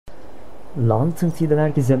Lantern T'den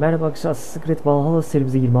herkese merhaba arkadaşlar. Secret Valhalla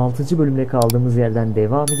serimize 26. bölümle kaldığımız yerden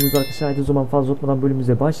devam ediyoruz arkadaşlar. Haydi o zaman fazla unutmadan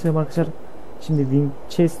bölümümüze başlayalım arkadaşlar. Şimdi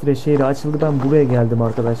Wincestre şehri açıldı. Ben buraya geldim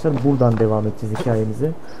arkadaşlar. Buradan devam edeceğiz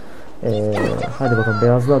hikayemizi. Hadi bakalım,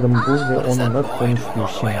 beyazlı adam bu ve onunla konuşuyor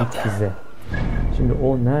şimdi bize. Şimdi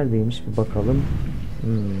o neredeymiş bir bakalım.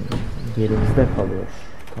 Yerimizde kalıyor.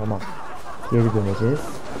 Tamam. Geri döneceğiz.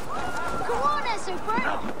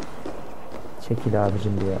 Çekil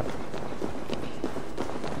abicim ya.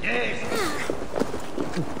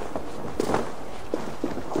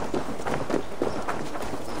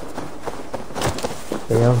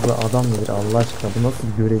 Beyazlı adam nedir Allah aşkına, bu nasıl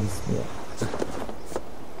bir görev ismi ya?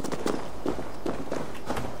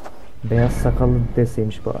 Beyaz sakallı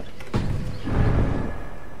deseymiş bari.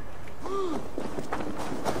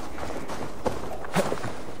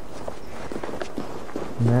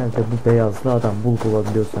 Nerede bu beyazlı adam?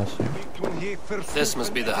 Bulabiliyorsan şimdi. This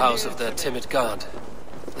must be the house of their timid god.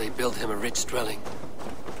 They built him a rich dwelling.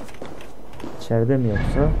 İçeride mi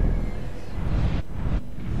yoksa?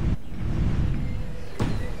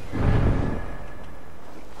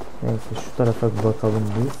 Neyse şu tarafa bir bakalım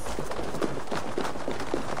biz.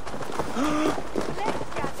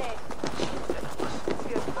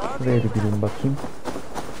 Buraya bir gireyim bakayım.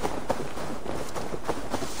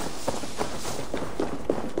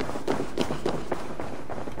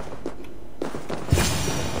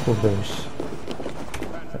 Buradaymış.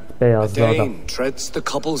 Beyazlı adam. Treads the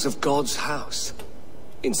cobbles of God's house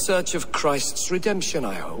in search of Christ's redemption,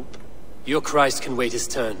 I hope. Your Christ can wait his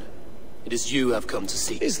turn. It is you have come to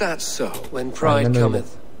seek. Is that so? When pride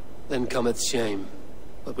cometh, then cometh shame.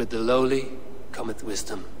 But with the lowly cometh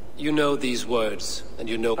wisdom. You know these words, and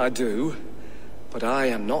you know... I do, but I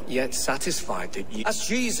am not yet satisfied that you... As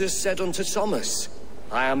Jesus said unto Thomas,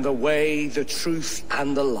 I am the way, the truth,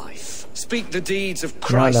 and the life. Speak the deeds of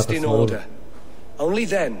Christ in order. Only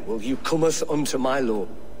then will you cometh unto my Lord.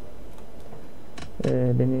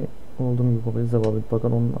 Beni olduğum gibi babacı zavallı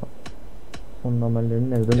bakın onun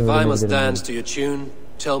amellerini nereden öğrenebilirim? If I must dance to your tune,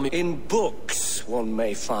 tell me. In books one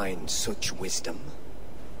may find such wisdom.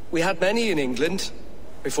 We had many in England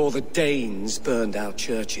before the Danes burned our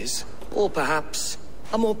churches. Or perhaps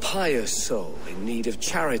a more pious soul in need of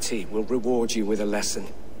charity will reward you with a lesson.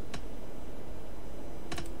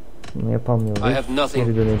 Bunu yapamıyoruz.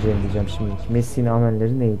 Geri döneceğim diyeceğim şimdi. Messi'nin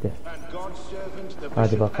amelleri neydi?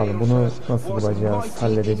 Hadi bakalım, bunu nasıl bulacağız,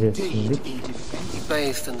 halledeceğiz şimdi.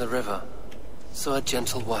 Bathed in the river, so a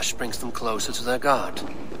gentle wash brings them closer to their God.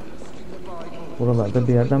 Buralarda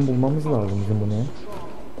bir yerden bulmamız lazım bizim bunu ya.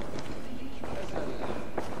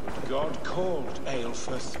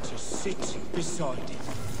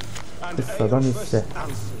 Kıssadan hisse.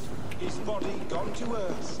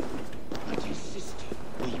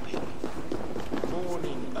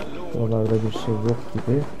 Buralarda bir şey yok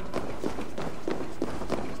gibi.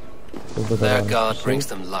 Their God brings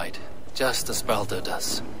them light, just as Balder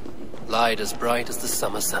does. Light as bright as the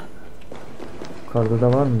summer sun. Yukarıda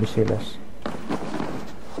da var mı bir şeyler?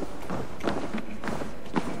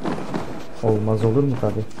 Olmaz olur mu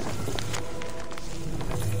tabi.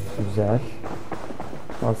 Güzel.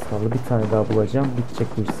 Az kaldı, bir tane daha bulacağım. Bitecek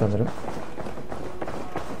bu iş sanırım.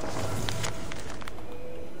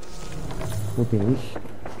 Bu değil.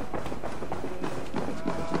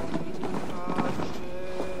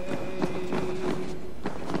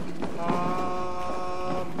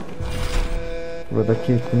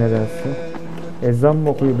 Buradaki ilk nedense. Ezan mı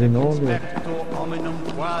okuyor biri, ne oluyor?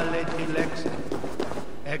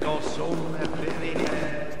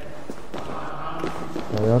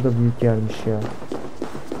 Bayağı da büyük gelmiş ya.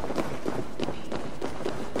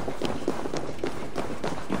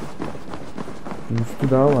 Bir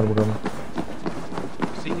üstü daha var buranın.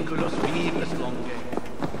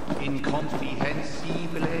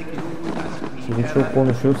 Biri çok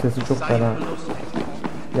konuşuyor, sesi çok fena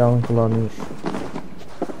yankılanıyor.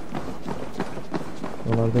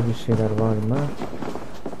 Buralarda bir şeyler var mı?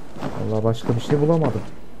 Allah, başka bir şey bulamadım.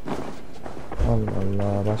 Allah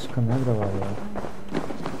Allah, başka nerede var ya?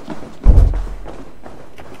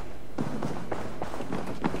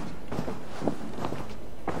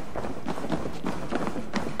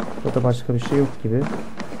 Burada başka bir şey yok gibi.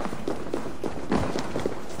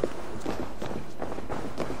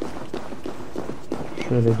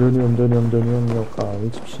 Şöyle dönüyorum, yok abi,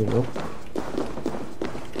 hiçbir şey yok.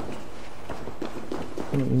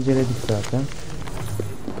 Bunu inceledik zaten.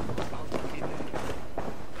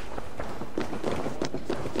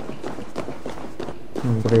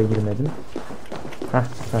 Buraya girmedim. Hah,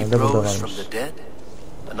 bir tane de burada varmış.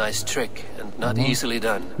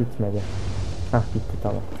 Bitmedi. Hah, bitti,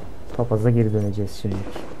 tamam. Papaz'a geri döneceğiz şimdi.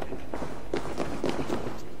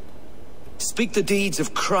 Speak the deeds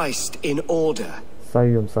of Christ in order.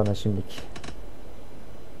 Sayıyorum sana şimdilik.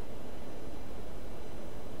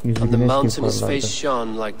 Yüzü On the güneş gibi mountain his face parlardı.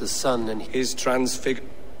 shone like the sun, and His transfig...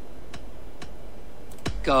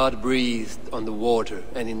 God breathed on the water,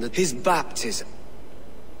 and in His baptism.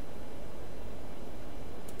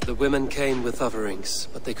 the women came with offerings,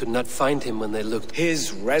 but they could not find him when they looked.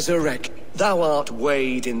 His resurrection. Thou art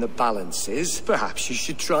weighed in the balances. Perhaps you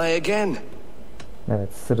should try again. Evet,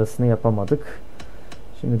 sırasını yapamadık.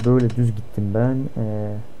 Şimdi böyle düz gittim ben.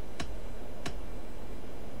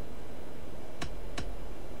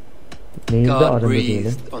 Neydi God arada diyelim.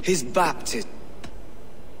 breathed on His baptism.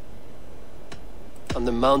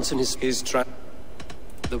 the mountain his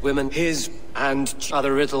the women His and...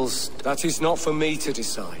 other riddles. That is not for me to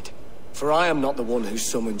decide. For I am not the one who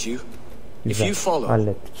summoned you. If Güzel, you follow,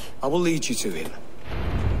 hallettik. I will lead you to him.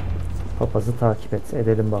 Papazı takip et.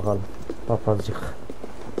 Edelim bakalım. Papazcık.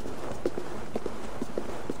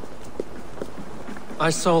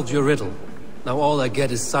 I solved your riddle. Now all I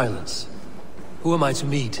get is silence. Who am I to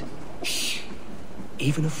meet? Shh.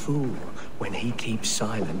 Even a fool, when he keeps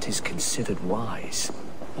silent, is considered wise.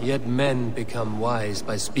 Yet men become wise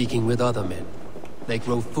by speaking with other men. They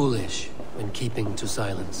grow foolish when keeping to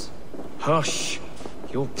silence. Hush!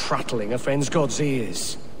 Your prattling offends God's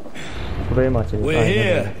ears. Burayı mı açacağız? We're Aynen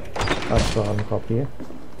here. öyle. Aç bakalım kapıyı.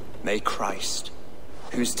 May Christ,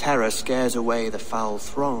 whose terror scares away the foul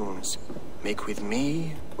thrones, make with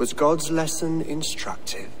me was God's lesson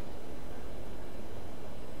instructive.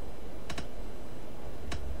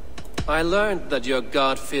 I learned that your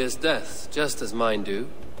God fears death, just as mine do.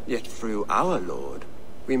 Yet through our Lord,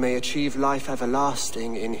 we may achieve life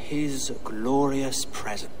everlasting in his glorious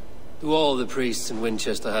presence. Do all the priests in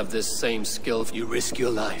Winchester have this same skill? You risk your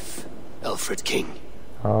life, Alfred King.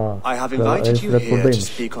 I have invited you here to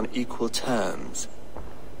speak on equal terms.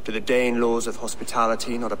 Do the Dane laws of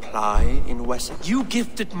hospitality not apply in Wessex? You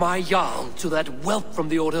gifted my Jarl to that whelp from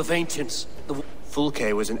the Order of Ancients.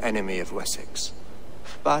 Fulke was an enemy of Wessex.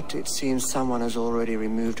 But it seems someone has already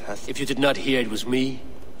removed her. If you did not hear it was me...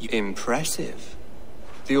 Impressive.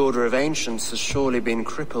 The Order of Ancients has surely been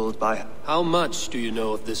crippled by... How much do you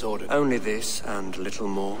know of this order? Only this, and little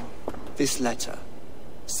more. This letter,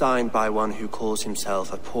 signed by one who calls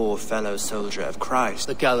himself a poor fellow soldier of Christ.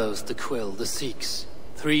 The gallows, the quill, the Sikhs.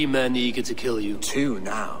 3 men eager to kill you. 2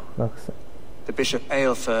 now. The Bishop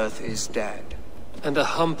Aelfirth is dead. And a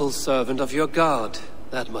humble servant of your God.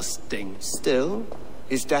 That must sting. Still,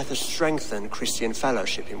 his death has strengthened Christian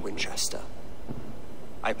fellowship in Winchester.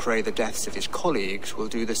 I pray the deaths of his colleagues will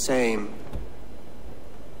do the same.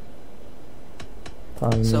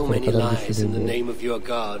 So many lies in the name of your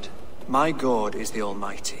God. My God is the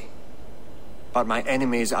Almighty. But my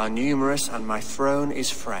enemies are numerous and my throne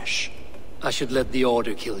is fresh. I should let the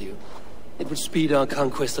Order kill you. It would speed our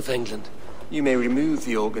conquest of England. You may remove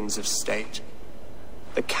the organs of state.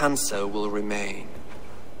 The cancer will remain.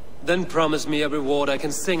 Then promise me a reward I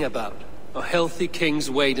can sing about. A healthy king's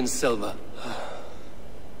weight in silver.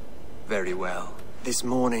 Very well. This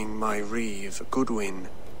morning my reeve, Goodwin...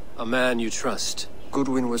 A man you trust.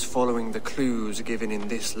 Goodwin was following the clues given in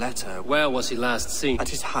this letter. Where was he last seen? At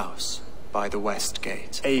his house, by the west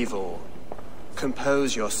gate. Eivor,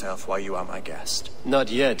 compose yourself while you are my guest.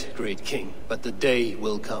 Not yet, great king, but the day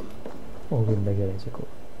will come. O gün de gelecek o.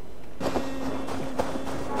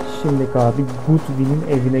 Şimdi abi Goodwin'in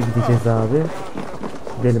evine gideceğiz abi.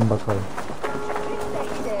 Gidelim bakalım.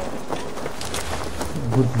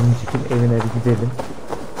 Goodwin'in evine bir gidelim.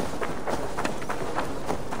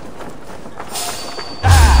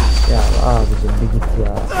 Ya abicim bir git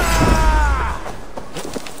ya.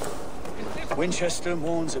 Winchester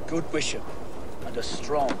mourns a good bishop and a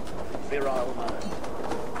strong, virile man.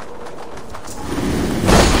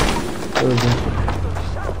 Öldüm.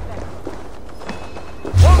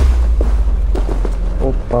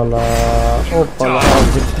 Hoppala. Hoppala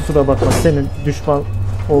abicim kusura bakma senin düşman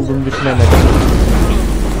olduğunu düşünemedim.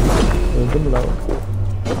 Öldü mü lan?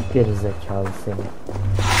 Gerizekalı seni.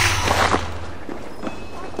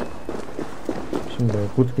 Şimdi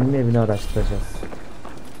Goodwin'in evini araştıracağız.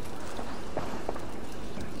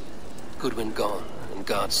 Goodwin gone and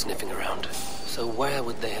guards sniffing around. So where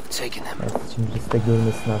would they have taken him? Evet, şimdi biz de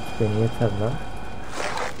görmesin artık beni yeter lan.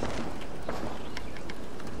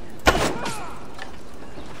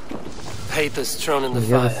 Papers thrown in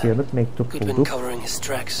the Yarısı fire. yanıp mektup Goodwin bulduk. covering his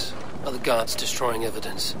tracks. Other guards destroying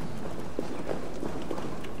evidence.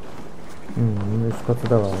 Üst katı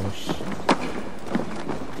da varmış.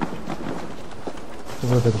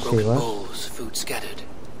 Burada bir şey var. Bowls, food scattered.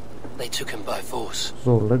 They took him by force.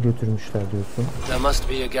 Zorla götürmüşler diyorsun. There must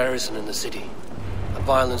be a garrison in the city. A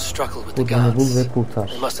violent struggle with the Buradan bul guards. ve kurtar.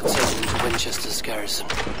 They must have taken him to Winchester's garrison.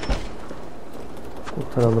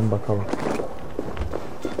 Kurtaralım bakalım.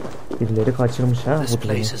 Birileri kaçırmış ha This bu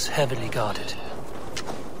durumu. place is heavily guarded.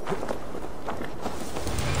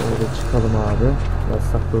 Şöyle çıkalım abi.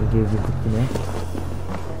 Yasak bölgeye girdik yine.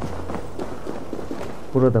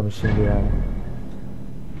 Burada mı şimdi yani?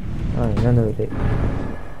 Aynen öyle.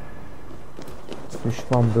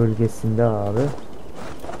 Düşman bölgesinde abi.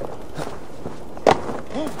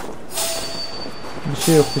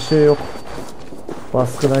 Bir şey yok.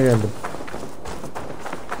 Baskına geldim.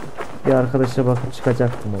 Bir arkadaşa bakıp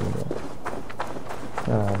çıkacaktım onu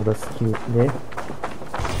ya. Ha, burası kilitli.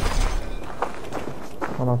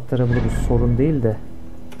 Anahtarı buluruz, sorun değil de.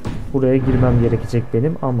 Buraya girmem gerekecek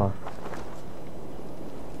benim ama.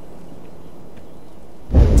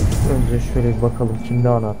 Evet, önce şöyle bir bakalım kimde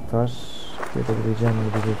anahtar. Görebileceğim mi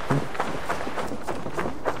diyecektim.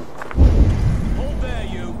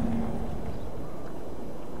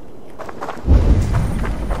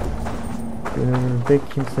 Önümüzde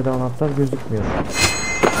kimsede anahtar gözükmüyor.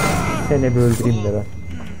 Seni bir öldüreyim de ben.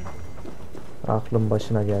 Aklım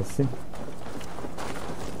başına gelsin.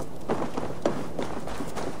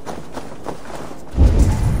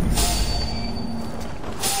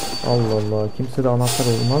 Allah Allah, kimsede anahtar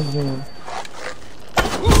olmaz mı ya?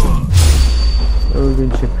 Öldün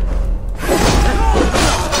çık.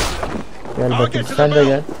 Gel bakayım, sen de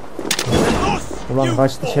gel. Ulan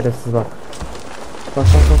kaçtı şerefsiz bak. Bak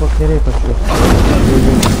nereye kaçıyor.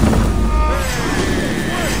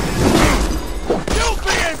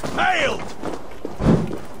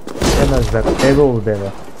 Demezler, deve ol deve.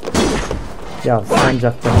 Ya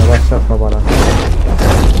sancaktan başlatma bana.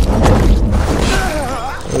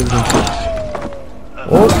 Öldüm.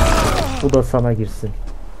 Hop, bu da sana girsin.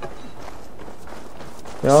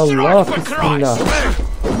 Ya Allah, bismillah.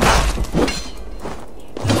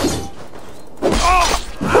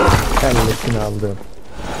 Kellesini aldım.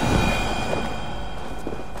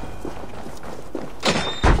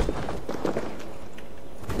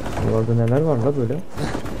 Orada neler var la böyle?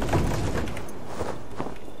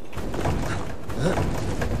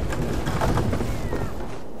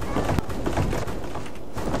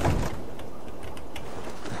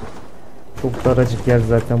 Çok daracık yer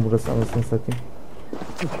zaten burası, anasını satayım.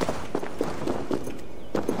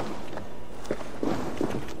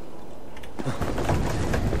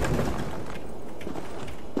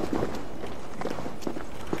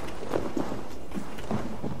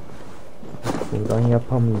 Buradan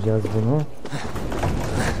yapamayacağız bunu.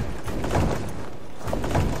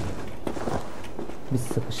 Biz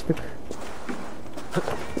sıkıştık.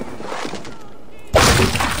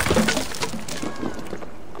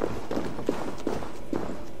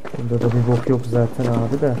 Burada da bir bok yok zaten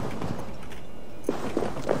abi de.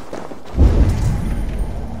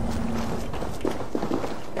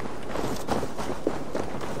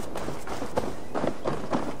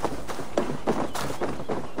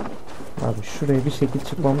 Abi şuraya bir şekilde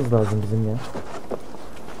çıkmamız lazım bizim ya.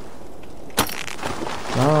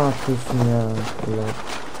 Ne yapıyorsun ya? Allah.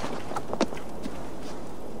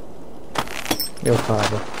 Yok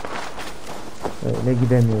abi. Öyle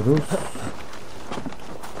gidemiyoruz.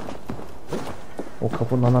 O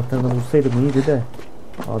kapının anahtarını bulsaydım iyiydi de.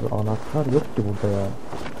 Abi anahtar yok ki burada ya.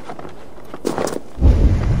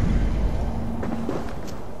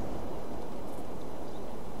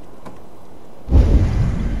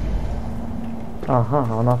 Aha,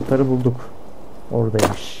 anahtarı bulduk.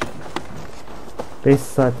 Oradaymış. 5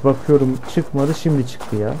 saat bakıyorum çıkmadı, şimdi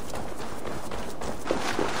çıktı ya.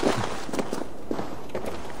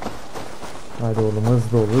 Hadi oğlum,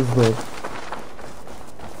 hızlı ol, hızlı ol.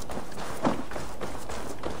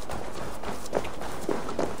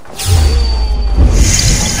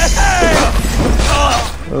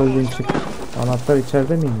 Öldün çık. Anahtar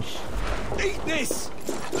içeride miymiş?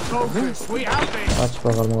 Aç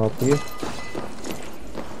bakalım kapıyı.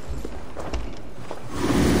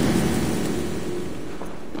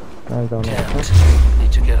 Nerede anahtar?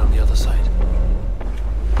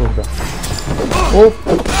 Burada. Hop!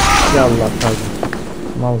 Yallah kaldım.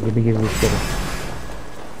 Mal gibi girdi içeri.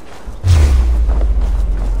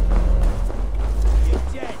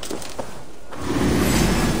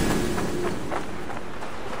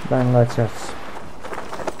 Ben kaçar.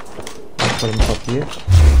 Açalım kapıyı.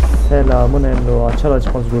 Selamın emri, açar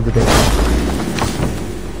açmaz gördü beni.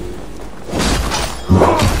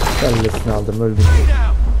 Kellesini aldım, öldüm.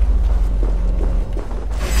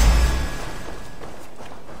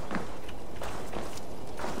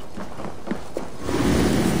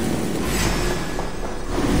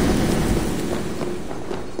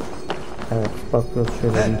 Evet, bakıyoruz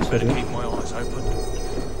şöyle bir içeri.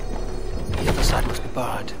 The other side must be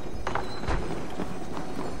barred.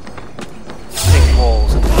 Thick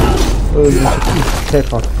walls and Öldürecek üst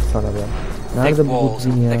tek attı sana be. thick Nerede bu walls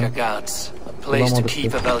Goodwin and ya? thicker guards. A place to Bulamadık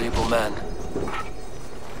keep ya. a valuable man.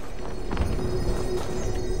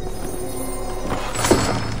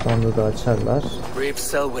 Sandığı da açarlar. Brave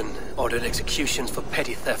Selwyn ordered executions for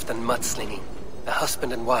petty theft and mudslinging. A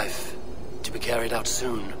husband and wife to be carried out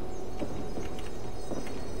soon.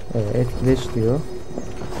 Evet, etkileş diyor.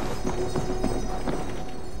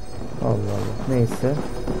 Allah Allah. Neyse.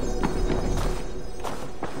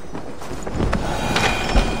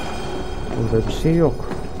 Burada bir şey yok.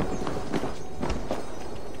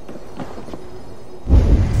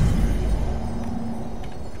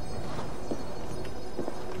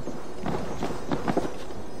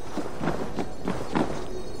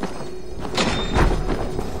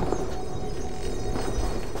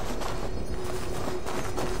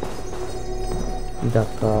 Bir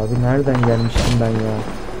dakika abi, nereden gelmiştim ben ya?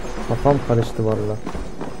 Kafam karıştı valla.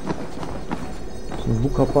 Şimdi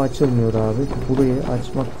bu kapı açılmıyor abi. Burayı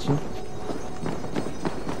açmak için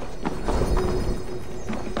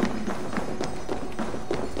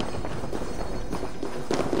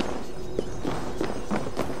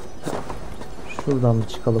şuradan bir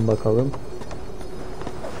çıkalım bakalım.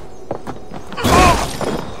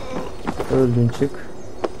 Öldün, çık.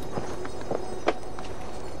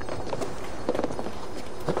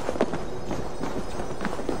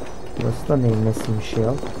 Burası da neyin nesiymiş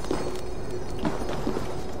ya?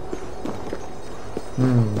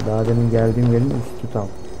 Daha demin geldiğim yerin üstü tam.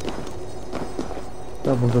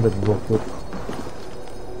 Da burada da bir bok yok.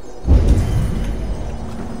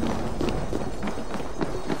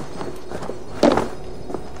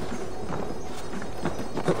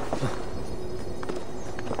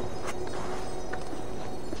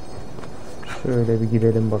 Şöyle bir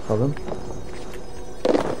gidelim bakalım.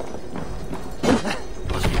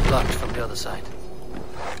 Must be blocked from the other side.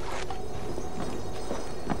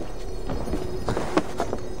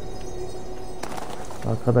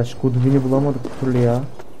 Arkadaş, Goodwin'i bulamadık bir türlü ya.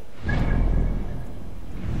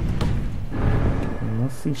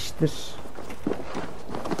 Nasıl iştir?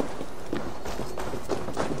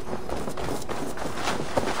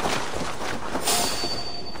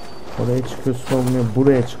 Oraya çıkıyorsun olmuyor,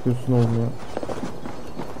 buraya çıkıyorsun olmuyor.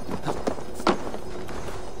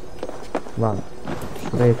 Lan,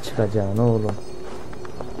 şuraya çıkacaksın oğlum.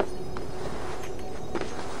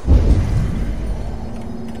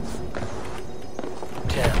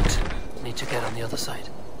 Need to get on the other side.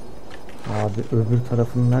 Abi öbür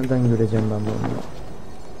tarafını nereden göreceğim ben bunu?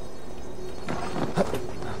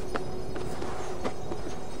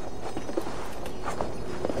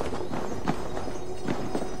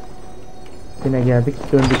 Yine geldik,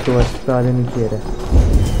 döndük dolaştık daha deminki yere.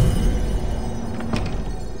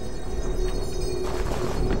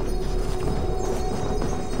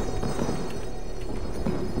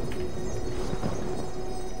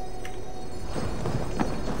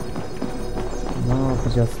 Ne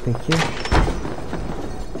yapacağız peki?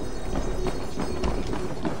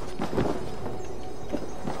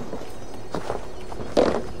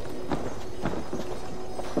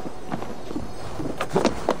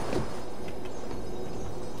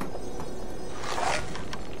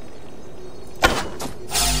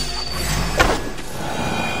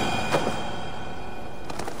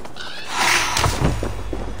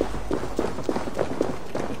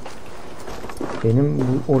 Benim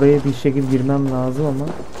oraya bir şekilde girmem lazım ama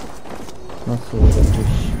nasıl olacak bu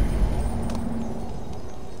iş?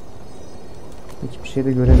 Hiçbir şey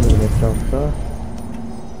de göremiyorum etrafta.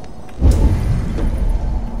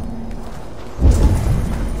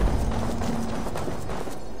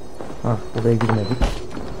 Hah, buraya girmedik.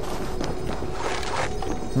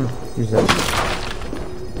 Güzel.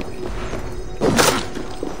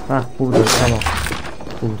 Hah, burada, tamam.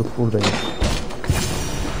 Bulduk, buradayız.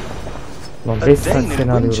 Lan 5 saat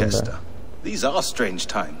seni arıyorum Wincestre. ben. These are strange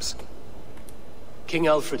times. King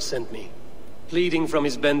Alfred sent me, pleading from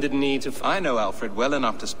his bended knee to... I know Alfred well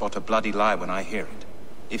enough to spot a bloody lie when I hear it.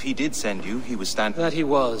 If he did send you, he was standing... That he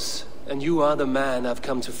was, and you are the man I've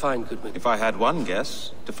come to find, Goodwin. If I had one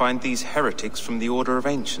guess, to find these heretics from the Order of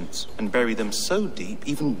Ancients and bury them so deep,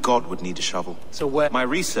 even God would need a shovel. So where... My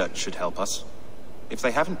research should help us. If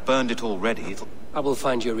they haven't burned it already, it'll... I will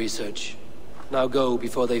find your research. Now go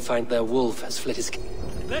before they find their wolf has fled his...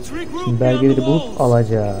 Şimdi belgeleri bulup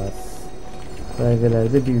alacağız.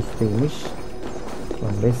 Belgeler de bir üstteymiş.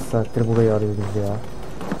 Lan 5 saattir burayı arıyoruz ya.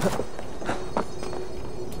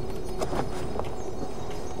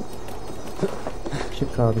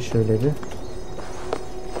 Çık abi şöyle bir.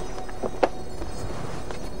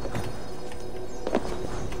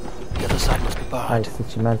 The other side Hayır,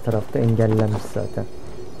 seçim her tarafta engellenmiş zaten.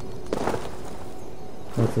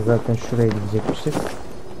 Neyse, zaten şuraya gidecekmişiz.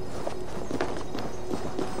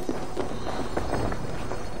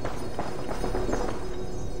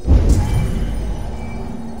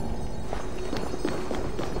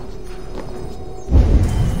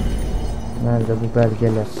 Nerede bu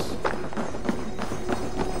belgeler?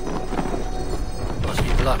 Must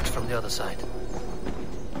be blocked from the other side.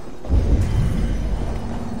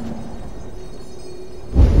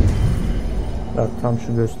 Bak, tam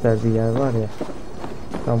şu gösterdiği yer var ya.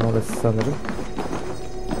 Tam orası sanırım.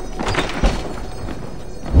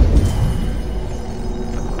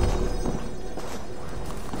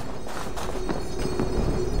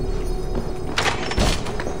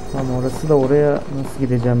 Tam orası da, oraya nasıl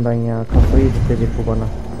gideceğim ben ya? Kafayı yedirtecek bu bana.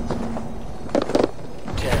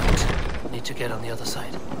 Can't. Need to get on the other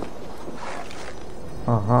side.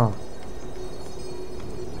 Aha.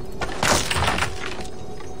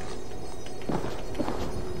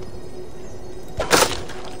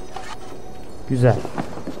 Güzel.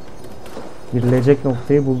 Girilecek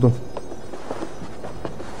noktayı buldum.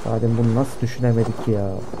 Zaten bunu nasıl düşünemedik ya.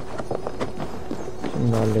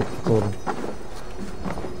 Şimdi hallettik oğlum.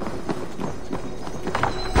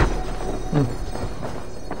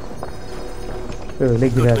 Böyle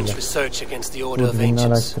girerler. Bugünün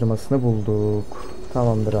araştırmasını bulduk.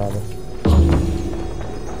 Tamamdır abi.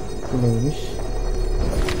 Bu neymiş?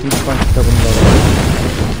 Lütfen kitabında var.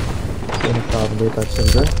 Benim kabiliyet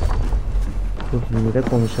açıldı. Bu filmiyle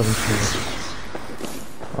konuşalım şimdi.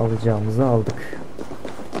 Alacağımızı aldık.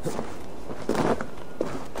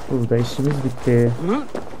 Burada işimiz bitti.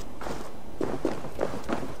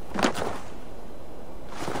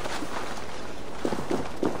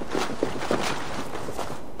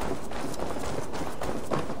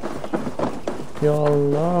 Ya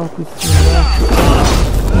Allah, bismillah.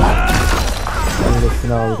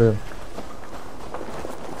 Öylesini aldım.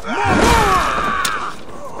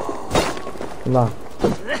 Ulan.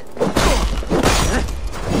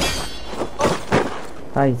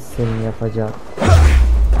 Hay senin yapacağın.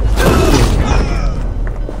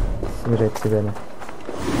 Sinir etti beni.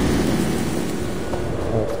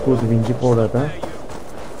 Evet, bu Vincik orada.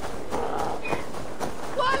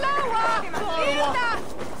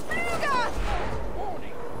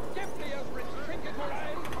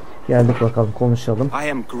 Geldik bakalım, konuşalım.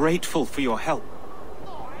 I am grateful for your help.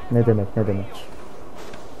 Ne demek, ne demek?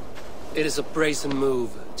 It is a brazen move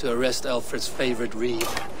to arrest Alfred's favorite reeve.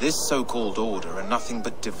 This so-called order are nothing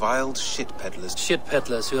but deviled shit peddlers. Shit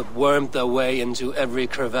peddlers who have wormed their way into every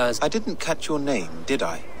crevasse. I didn't catch your name, did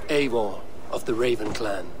I? Eivor of the Raven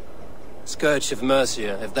clan. Scourge of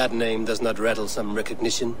Mercia, if that name does not rattle some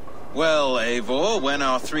recognition. Well, Eivor, when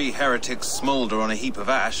our three heretics smoulder on a heap of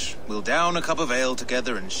ash, we'll down a cup of ale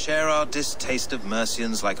together and share our distaste of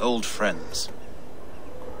Mercians like old friends.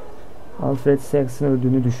 Alfred Saxon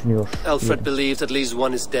öldüğünü düşünüyor. Alfred believes at least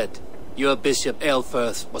one is dead. Your bishop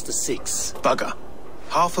Aelfirth was the sixth. Bugger.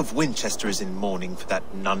 Half of Wincestre is in mourning for that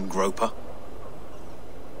nun-groper.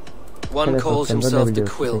 One calls himself the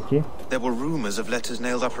Quill. There were rumors of letters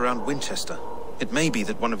nailed up around Wincestre. It may be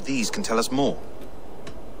that one of these can tell us more.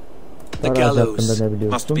 The gallows.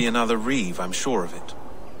 Must be another reeve, I'm sure of it.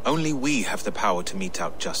 Only we have the power to mete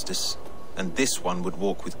out justice. And this one would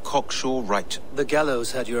walk with cocksure right. The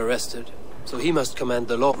gallows had you arrested, so he must command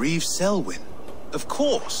the law. Reeve Selwyn? Of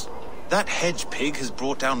course. That hedge pig has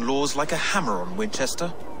brought down laws like a hammer on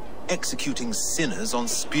Wincestre, executing sinners on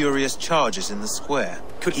spurious charges in the square.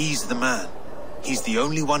 He's the man. He's the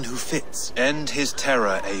only one who fits. End his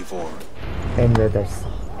terror, Eivor. Emredersin.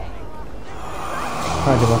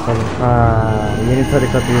 Hadi bakalım. Yeni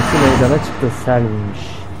tarikat üyesi meydana çıktı. Selvin'miş.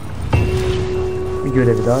 Bir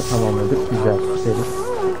görevi daha tamamladık. Güzel, süperiz.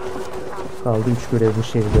 Kaldı 3 görev bu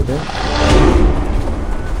şehirde de.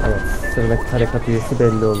 Evet, sıradaki tarikat üyesi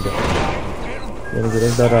belli oldu. Yeni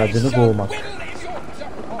görev dar ağacını boğmak.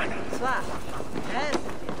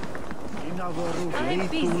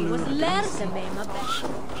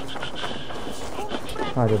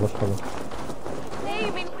 Hadi bakalım.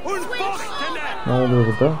 Ne oluyor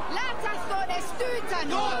burada?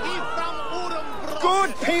 Good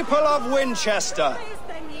people of Wincestre,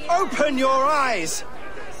 open your eyes.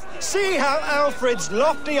 See how Alfred's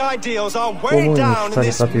lofty ideals are weighed down in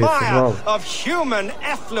this mire of human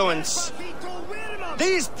effluence.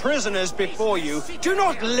 These prisoners before you do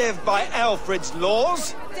not live by Alfred's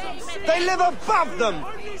laws. They live above them.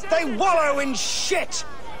 They wallow in shit.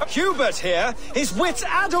 Hubert here, his wits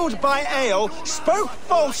addled by ale, spoke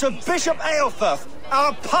false of Bishop Aelfirth,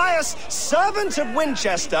 our pious servant of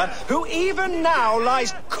Wincestre, who even now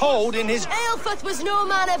lies cold in his... Aelfirth was no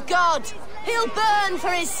man of God. He'll burn for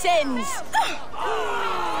his sins.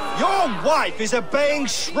 Your wife is a baying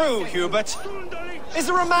shrew, Hubert. Is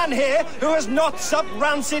there a man here who has not supped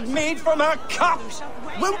rancid mead from her cup?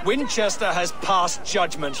 Winchester has passed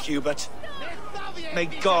judgment, Hubert. May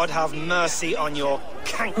God have mercy on your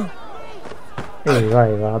king. Eyvah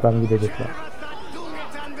eyvah, adam gidecekler.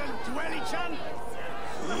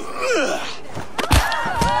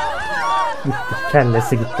 Gitti,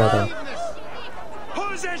 kellesi gitti adam.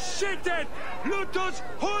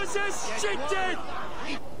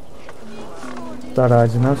 Dar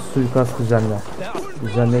ağacına suikast düzenle.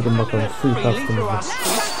 Düzenledim bakalım suikastımızı.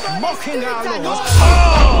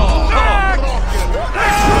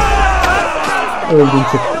 Öldün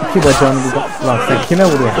çık. İki bacağını burada. Lan sen kime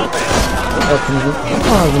vuruyorsun? Atınızın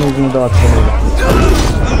ağzını yüzünü dağıtacağım öyle.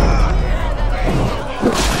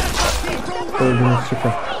 Öldünüz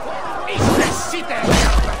çıkın.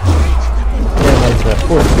 Yemezler.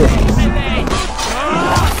 Koştu.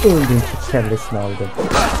 Öldün çık, kellesini aldım.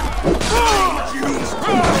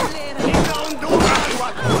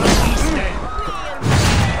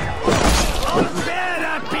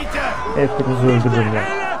 Hepinizi öldürdüm ya.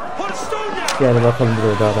 Gel bakalım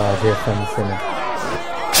buraya, daha da ağacı efendi seni.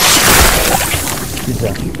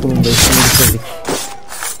 Güzel. Bunun da işini bitirdik.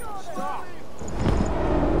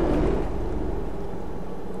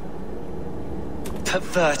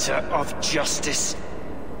 Perverter of justice.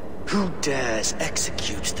 Who dares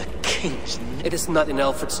execute the king's name? It is not in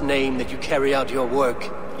Alfred's name that you carry out your work.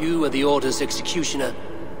 You are the order's executioner.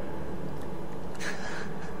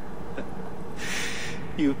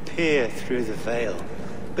 You peer through the veil,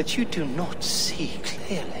 but you do not see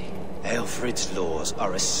clearly. Alfred's laws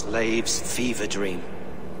are a slave's fever dream.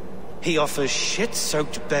 He offers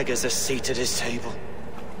shit-soaked beggars a seat at his table.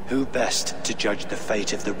 Who best to judge the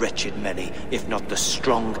fate of the wretched many, if not the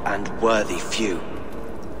strong and worthy few?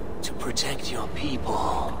 To protect your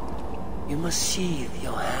people, you must sheathe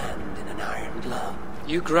your hand in an iron glove.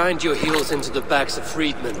 You grind your heels into the backs of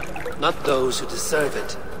freedmen, not those who deserve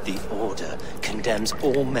it. The order condemns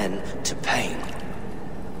all men to pain.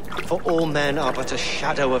 For all men are but a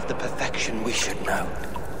shadow of the perfection we should know.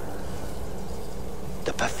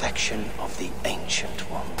 The perfection of the Ancient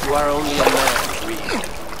One. You are only a man, Reed.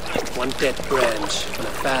 One dead branch on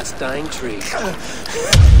a fast-dying tree.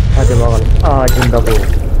 Hadi bakalım, ağacında bu.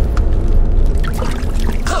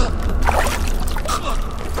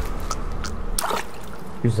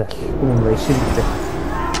 Güzel, bununla işi bitti.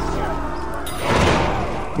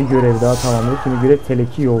 Bir görev daha tamamladık. Şimdi görev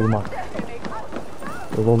teleki yolmak.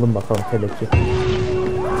 Yolalım bakalım teleki.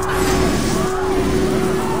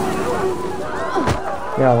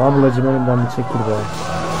 Ya ablacım önümden bir çekil be.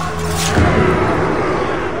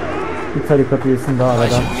 Bir tarikat üyesini daha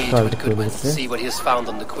aradan çıkardık böylece.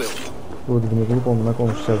 Bu dilini bulup onunla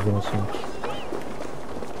konuşacağız yine şimdi.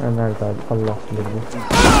 Nerede abi? Allah bilir bu.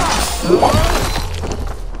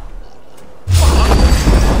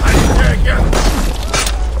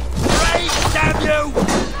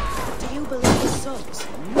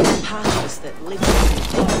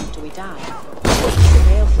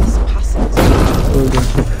 Öldüm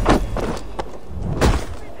çık.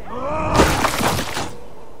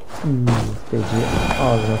 Peki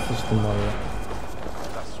ağzına sıçtım valla.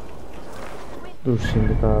 Dur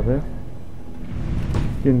şimdi abi.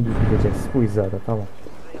 Gündüz gideceğiz bu hizada, tamam.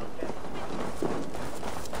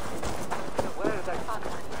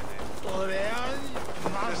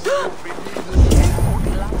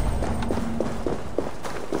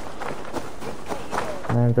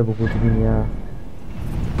 Nerede bu bugün ya?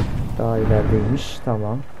 Daha ilerideymiş,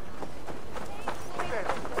 tamam.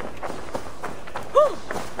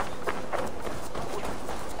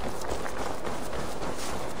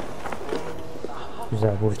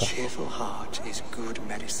 Güzel burada. A cheerful heart is good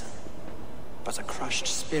medicine, but a crushed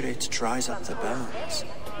spirit dries up the bones.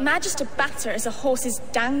 Magister batter is a horse's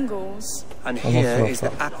dangles. And here is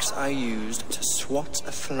the axe I used to swat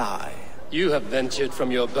a fly. You have ventured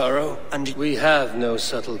from your burrow, and we have no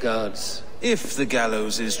subtle guards. If the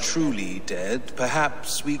gallows is truly dead,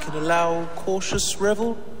 perhaps we can allow cautious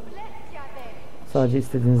revel? Sadece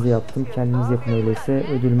istediğinizi yaptım. Kendiniz yapın öyleyse.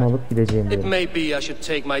 Ödülümü alıp gideceğim diyorum. It may be I should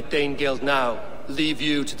take my Dane guild now. Leave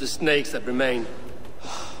you to the snakes that remain.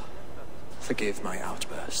 Forgive my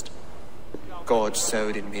outburst. God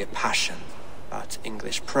sowed in me a passion, but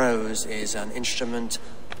English prose is an instrument.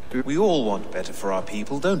 We all want better for our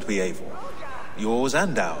people, don't we, Eivor? Yours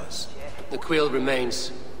and ours. The quill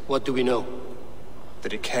remains. What do we know? The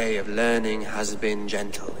decay of learning has been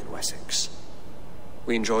gentle in Wessex.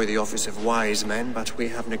 We enjoy the office of wise men, but we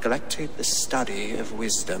have neglected the study of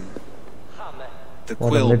wisdom. The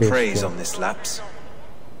quill preys on this lapse.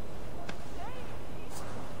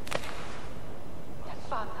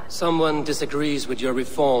 Someone disagrees with your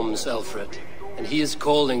reforms, Alfred, and he is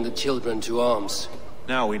calling the children to arms.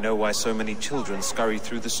 Now we know why so many children scurry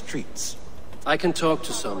through the streets. I can talk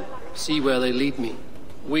to some, see where they lead me.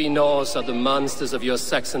 We Norse are the monsters of your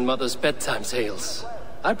Saxon mother's bedtime tales.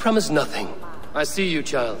 I promise nothing. I see you,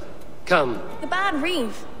 child. Come. The bad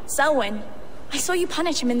Reeve, Selwyn. I saw you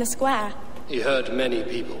punish him in the square. He hurt many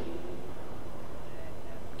people.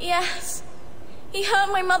 Yes. He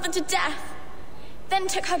hurt my mother to death. Then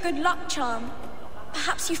took her good luck charm.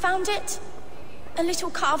 Perhaps you found it? A little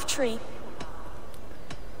carved tree.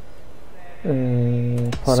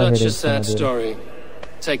 Such a sad story.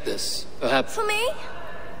 Take this, perhaps. For me?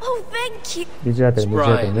 Oh, thank you. Rica ederim,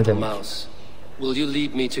 rica ederim. Ne demek? Mouse. Will you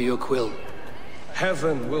lead me to your quill?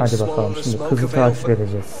 Heaven will Hadi swallow bakalım, the şimdi smoke kızı of takip Elford.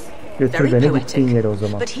 edeceğiz. Götür beni gittiğin yere o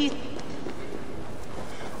zaman.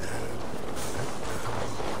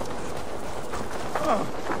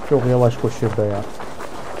 Çok yavaş koşuyor da ya.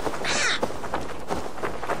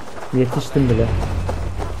 Yetiştim bile.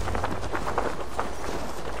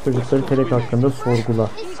 Çocukları terek hakkında sorgula.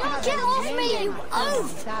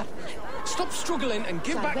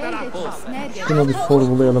 Şunu bir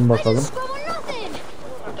sorgulayalım bakalım.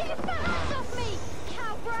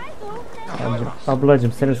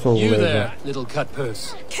 Ablacım seni sorgulayacağım.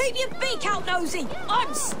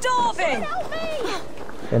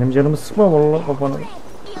 Benim canımı sıkma vallahi kafanı.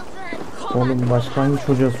 Oğlum başka hangi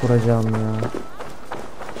çocuğa soracağım ya?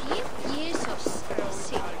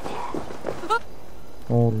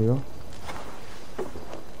 Ne oluyor?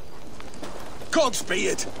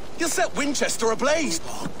 Godspeed! You'll set Wincestre ablaze.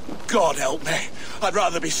 Oh, God help me. I'd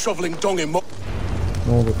rather be shoveling dung in. Ne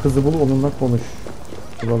oldu? Kızı bul, onunla konuş.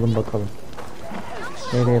 Bulalım bakalım.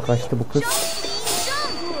 Nereye kaçtı bu kız?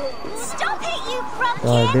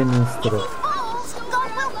 Wincestre.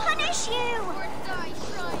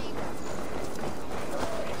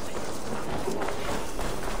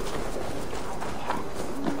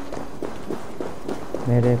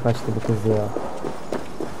 Nereye kaçtı bu kız ya?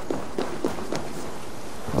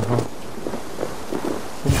 Aha.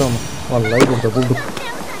 Burada mı? Vallahi burada bulduk.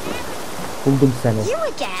 Buldum seni.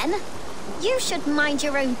 You should mind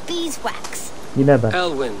your own beeswax. Yine ben.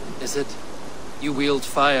 Elwyn, is it? You wield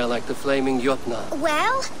fire like the flaming Jotnar.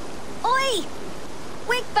 Well, oi,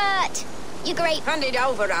 Wigbert, you great. Hand it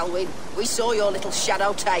over, Elwyn. We saw your little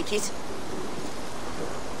shadow take it.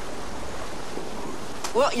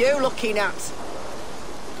 What you looking at?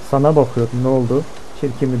 Sana bakıyordum, ne oldu?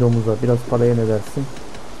 Çirkin bir domuza. Biraz paraya ne dersin?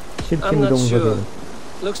 Çirkin bir domuza diyorum.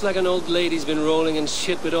 Looks like an old lady's been rolling in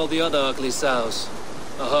shit with all the other ugly sows.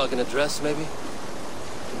 A hug and a dress, maybe?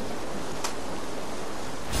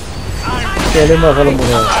 Gelin bakalım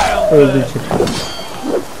buraya. Öldün çıktı.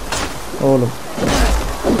 Oğlum.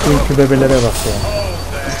 Çünkü bebelere bak ya.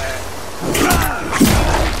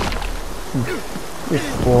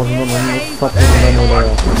 Boğazından onu sapladığından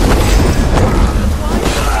oraya.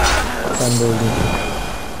 Sen de öldün.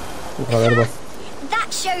 Bu kadar basit.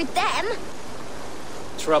 That showed them.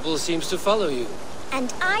 Trouble seems to follow you. And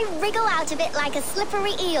I wriggle out of it like a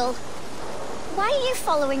slippery eel. Why are you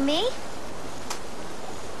following me?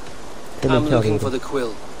 I'm looking for the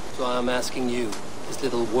quill, so I'm asking you, his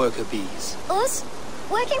little worker bees. Us?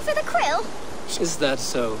 Working for the quill? Is that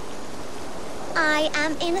so? I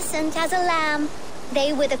am innocent as a lamb.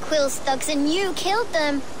 They were the quill's thugs and you killed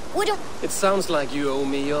them. Wouldn't... It sounds like you owe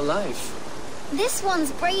me your life. This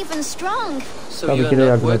one's brave and strong. So you're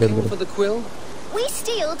not working for the quill? We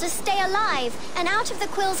steal to stay alive and out of the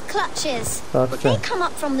quill's clutches. But they come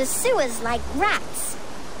up from the sewers like rats.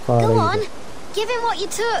 Go on, give him what you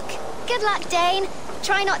took. Good luck, Dane.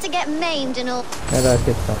 Try not to get maimed and all. Merak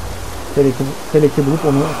etme. Feleki bulup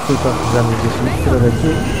onu suikast düzenleyeceğiz. Şimdi sıradaki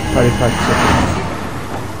harita açacağız.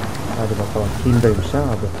 Hadi bakalım. Hildeymiş ha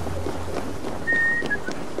abi.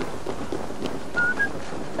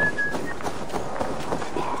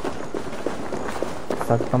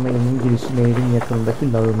 Saklama yerinin girişi nehrin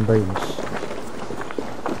yakınındaki lağımdaymış.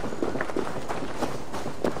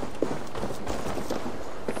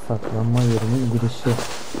 Saklanma yerinin girişi.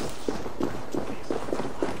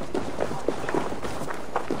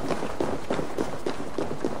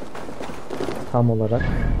 Tam olarak.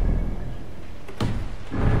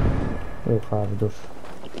 Yok abi dur.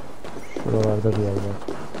 Şuralarda bir yer var.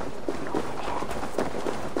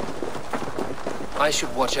 I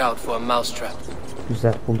should watch out for a mousetrap.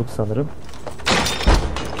 Güzel bulduk sanırım.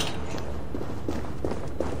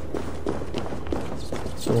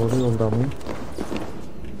 Doğru yolda mıyım?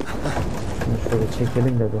 Şunu şöyle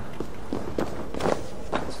çekelim de dur.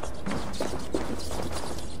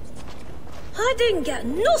 I didn't get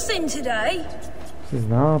nothing today. Siz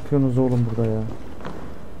ne yapıyorsunuz oğlum burada ya?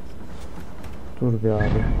 Dur bir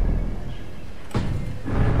abi.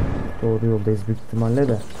 Doğru yoldayız büyük ihtimalle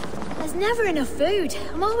de.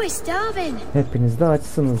 Hepiniz de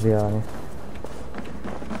açsınız yani.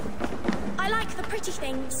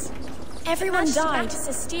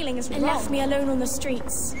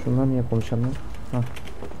 Şunlar niye konuşamıyor?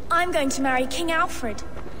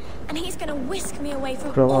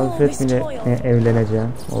 Kral Alfred ile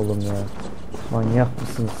evleneceğim. Oğlum ya. Manyak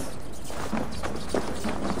mısınız?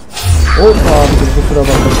 Of abi kusura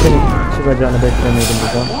bakma, senin çıkacağını beklemiyordum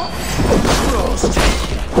buradan.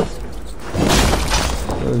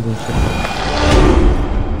 Öldüm şimdi.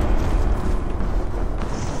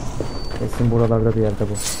 Kesin buralarda bir yerde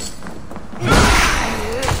bu.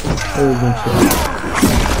 Öldüm şimdi.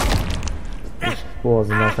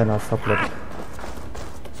 Boğazından fena sapladık.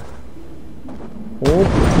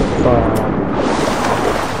 Hoppa.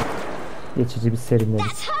 Geçici bir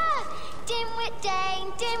serinledik.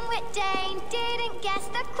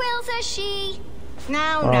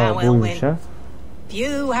 Now, Elwin.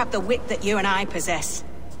 Few have the wit that you and I possess.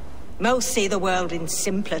 Most see the world in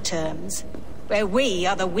simpler terms, where we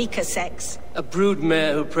are the weaker sex. A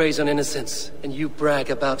broodmare who preys on innocence, and you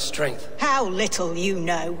brag about strength. How little you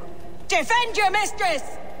know. Defend your mistress!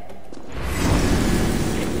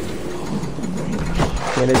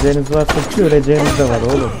 Geleceğiniz varsa ki öleceğiniz de var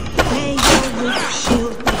oğlum.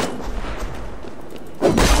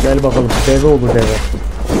 Gel bakalım, deve olur deve.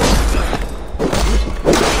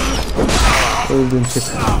 Öldüm çık.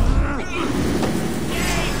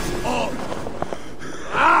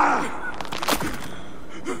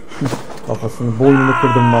 Kafasını, boynunu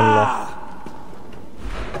kırdım valla.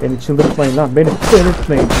 Beni çıldırtmayın lan, beni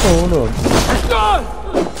delirtmeyin oğlum.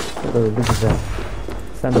 Öldü güzel.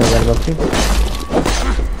 Sen de gel bakayım.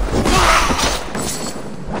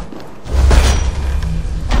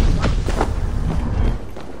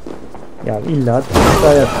 Ya illa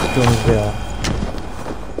dayak tutuyorsunuz ya.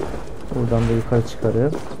 Buradan da yukarı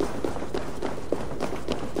çıkarıyor.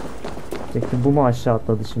 Peki bu mu aşağı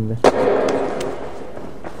atladı şimdi?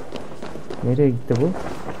 Nereye gitti bu?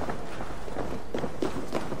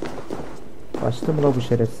 Kaçtı mı la bu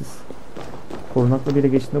şerefsiz? Korunaklı bile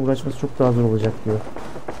geçtiğinde uğraşması çok daha zor olacak diyor.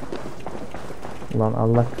 Ulan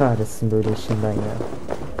Allah kahretsin böyle işinden ya.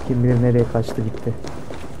 Kim bilir nereye kaçtı gitti.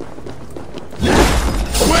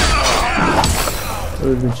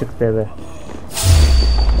 Öldün çıktı eve.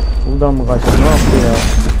 Buradan mı kaçtı? Ne yaptı ya?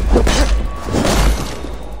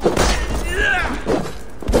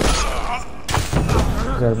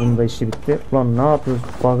 Güzel, bunun da işi bitti. Ulan ne yapıyoruz?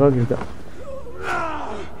 Bug'a girdi.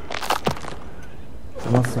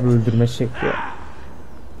 Nasıl bir öldürme şekli ya?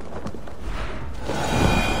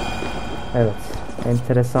 Evet.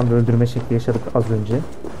 Enteresan bir öldürme şekli yaşadık az önce.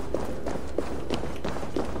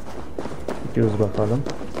 Gidiyoruz bakalım.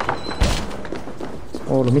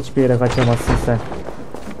 Oğlum hiçbir yere kaçamazsın sen.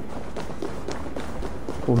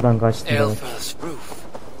 Buradan kaçtın demek.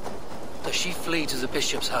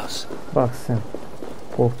 Bak sen.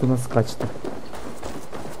 Korktu, nasıl kaçtı.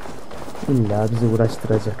 İlla bizi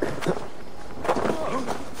uğraştıracak.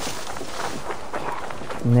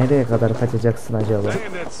 Nereye kadar kaçacaksın acaba?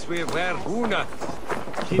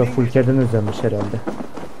 Bu da Fulker'den özenmiş herhalde.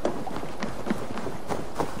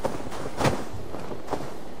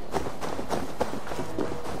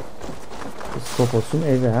 Skopos'un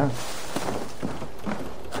evi ha.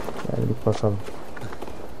 Geldik bakalım.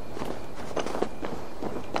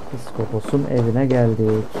 Skopos'un evine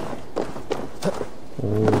geldik. Oo.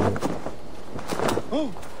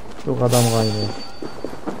 Çok adam kaynıyor.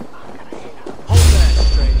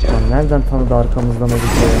 Lan nereden tanıdı arkamızdan o bir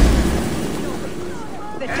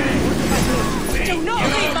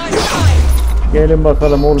Gelin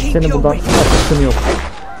bakalım oğlum, seni buradan atışın yok.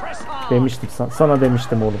 Demiştim sana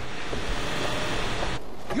demiştim oğlum.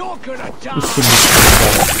 İşim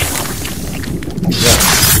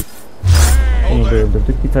güzel. Onu da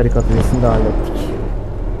öldürdük. Bir tarikat üyesini de hallettik.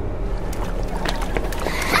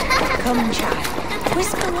 Come child,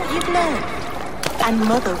 whisper what you've learned, and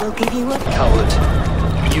mother will give you a coward.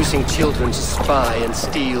 Using children to spy and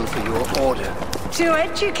steal for your order. To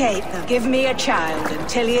educate them. Give me a child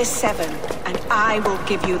until he is 7, and I will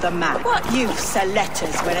give you the man. What use are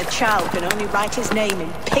letters when a child can only write his name in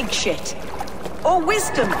pig shit? Or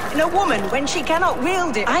wisdom in a woman when she cannot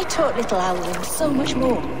wield it? I taught little Alwyn so much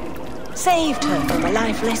more. Saved her from a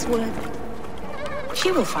life less worthy.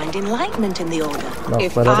 She will find enlightenment in the order,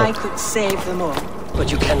 if I could save them all.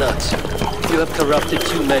 But you cannot. You have corrupted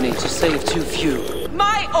too many to save too few.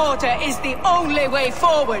 My order is the only way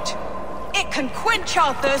forward. It can quench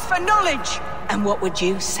our thirst for knowledge. And what would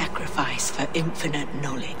you sacrifice for infinite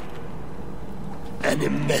knowledge? An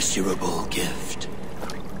immeasurable gift.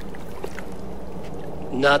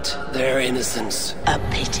 Not their innocence. A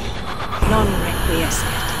pity. Non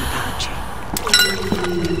requiescat in pace.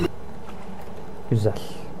 Güzel.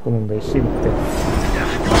 Bunun da işi bitti.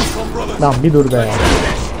 Lan bir dur be.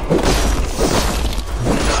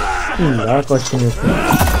 İlla kaçınıyorsun.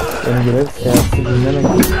 Yeni görev seyahati dinlemek.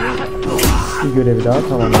 Bir görevi daha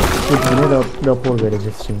tamamladık. Yine rapor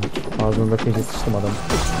vereceğiz şimdi. Ağzında teci sıçtım adam.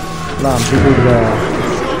 Lan bir dur be.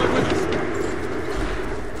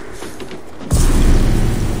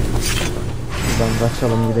 Buradan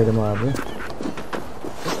kaçalım gidelim abi.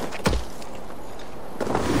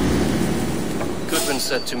 Goodwin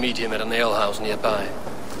said to meet him at an alehouse nearby.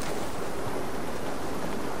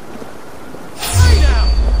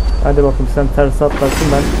 Hadi bakayım sen ters atlarsın,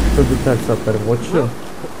 ben öbür ters atlarım. Koçuyor.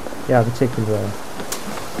 Ya bir çekil be.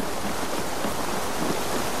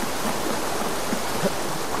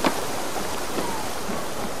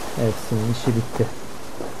 Hepsinin işi bitti.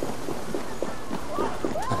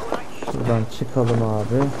 Şuradan çıkalım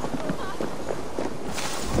abi.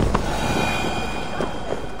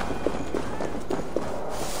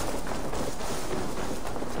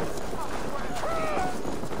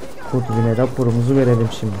 Goodwin'e raporumuzu verelim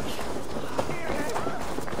şimdi.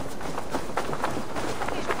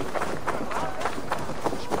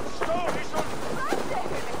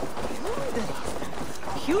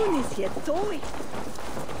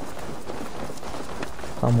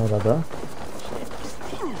 Tam orada.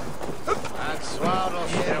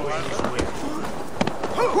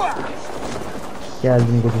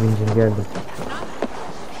 Geldim Goodwin'cim, geldim.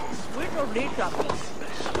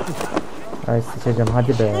 Ay sıçacağım,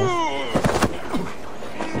 hadi be.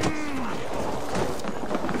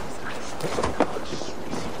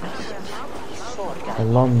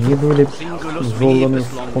 Allah'ım niye böyle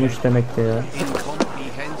zorlanıyorsun, konuş demek de ya.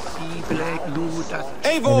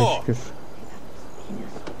 Eivor! Şükür.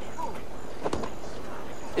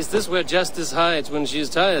 Is this where Justice hides when she is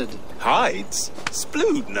tired? Hides?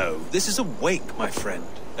 Splood, no. This is a wake, my friend.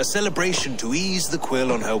 A celebration to ease the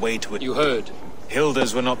quill on her way to it. You heard.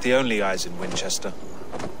 Hilda's were not the only eyes in Winchester.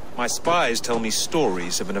 My spies tell me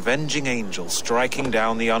stories of an avenging angel striking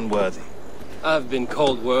down the unworthy. I've been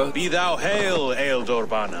called word. Be thou hail,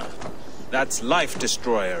 Ealdorbanna. That's Life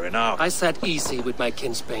Destroyer in our... I sat easy with my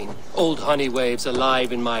kinsbane. Old honey waves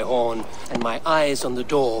alive in my horn, and my eyes on the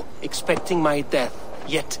door, expecting my death,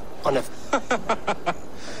 yet on a...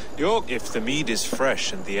 If the mead is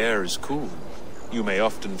fresh and the air is cool, you may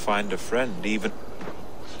often find a friend even...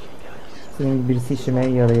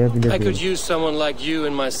 I could use someone like you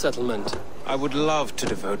in my settlement. I would love to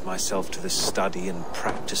devote myself to the study and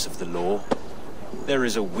practice of the law. There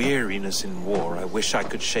is a weariness in war I wish I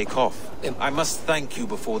could shake off. I must thank you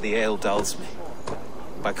before the ale dulls me.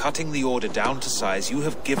 By cutting the order down to size, you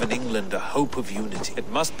have given England a hope of unity. It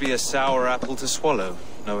must be a sour apple to swallow,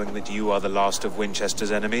 knowing that you are the last of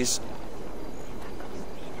Winchester's enemies.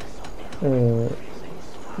 A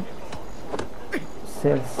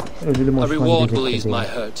reward will ease my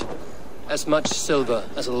hurt. As much silver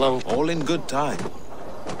as a long... All in good time.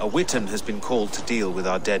 A witan has been called to deal with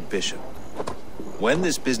our dead bishop. When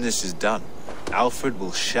this business is done, Alfred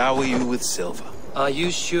will shower you with silver. Are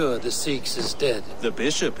you sure the Sikhs is dead? The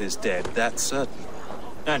bishop is dead, that's certain.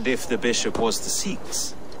 And if the bishop was the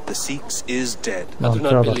Sikhs is dead. I do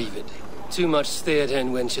not believe it. Too much theatre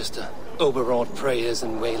in Winchester. Overwrought prayers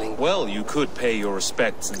and wailing. Well, you could pay your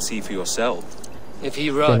respects and see for yourself. If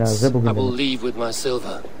he rots, I will leave with my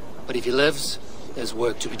silver. But if he lives, there's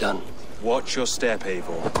work to be done. Watch your step,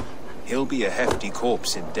 Eivor. He'll be a hefty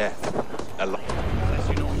corpse in death.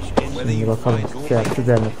 Şimdi bakalım, siyasi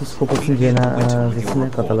dernek Piskopos'un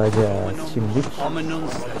cenazesine katılacağız şimdi.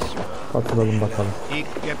 Katılalım bakalım.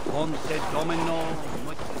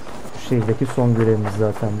 Bu şehirdeki son görevimiz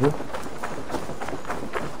zaten bu.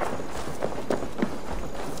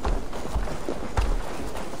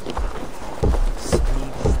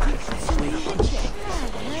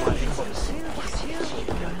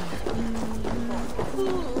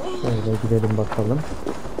 Şöyle gidelim bakalım.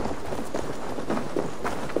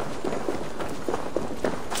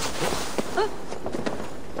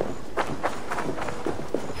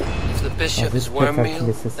 Bishop is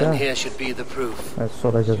wormmeal, then here should be the proof.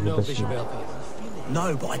 Soracağız burada şimdi.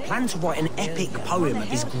 No, but I plan to write an epic poem of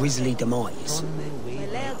his grisly demise.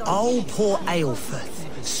 Oh, poor Aelfrith,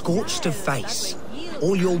 scorched of face.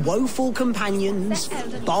 All your woeful companions,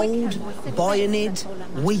 bold, bayonid,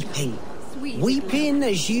 weeping. Weeping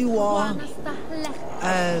as you are...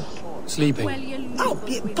 sleeping. Oh,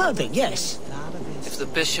 yeah, perfect, yes. If the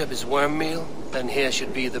bishop is wormmeal, then here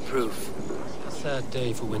should be the proof. A sad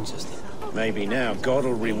day for Winchester. Maybe now God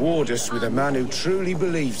will reward us with a man who truly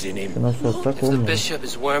believes in him. If the bishop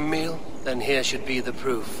is worm meal, then here should be the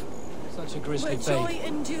proof. Such a grisly fate.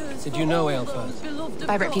 Did you know Aelfirth?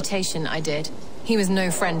 By reputation, I did. He was no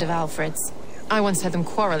friend of Alfred's. I once heard them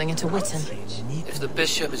quarrelling at a Witten. If the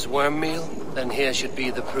bishop is worm meal, then here should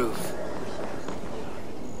be the proof.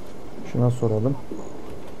 Şuna soralım.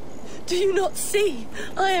 Do you not see?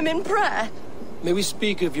 I am in prayer. May we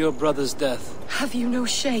speak of your brother's death? Have you no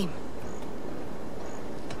shame?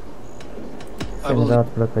 Seni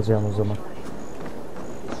rahat bırakacağım o zaman.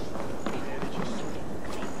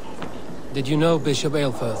 Did you know Bishop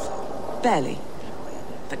Aelfirth? Barely.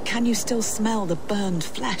 But can you still smell the burned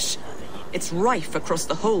flesh? It's rife across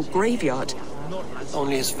the whole graveyard.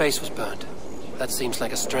 Only his face was burned. That seems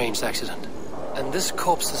like a strange accident. And this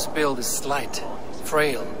corpse's build is slight,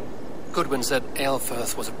 frail. Goodwin said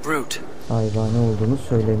Aelfirth was a brute. Hayvani olduğunu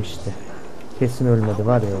söylemişti. Kesin ölmedi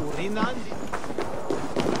var ya.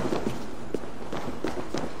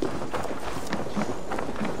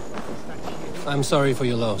 I'm sorry for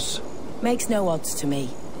your loss. Makes no odds to me.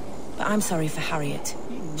 But I'm sorry for Harriet.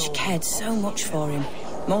 She cared so much for him.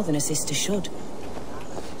 More than a sister should.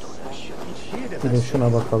 Bir de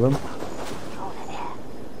şuna bakalım.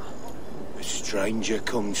 A stranger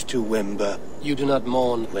comes to Wember. You do not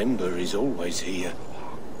mourn. Wember is always here,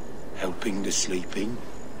 helping the sleeping.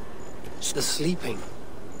 The sleeping?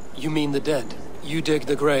 You mean the dead? You dig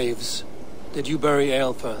the graves. Did you bury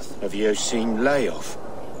Aelfirth? Have you seen Layoff?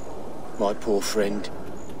 My poor friend.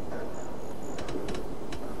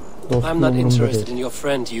 I'm not interested in your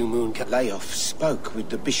friend, you moon. Layoff spoke with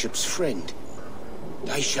the bishop's friend.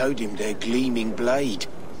 They showed him their gleaming blade.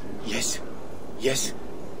 Yes, yes.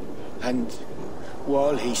 And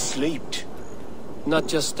while he slept. Not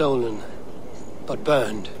just stolen, but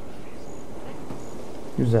burned.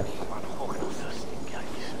 Güzel.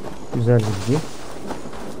 Güzel bilgi.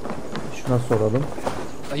 Şuna soralım.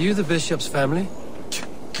 Are you the bishop's family?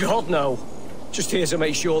 God, no. Just here to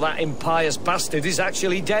make sure that impious bastard is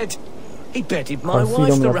actually dead. He bedded my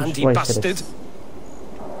wife, the randy bastard.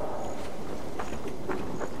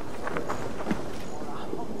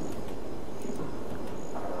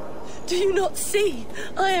 Do you not see?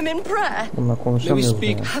 I am in prayer. Bununla konuşamıyoruz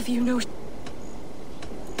yani. Have you no...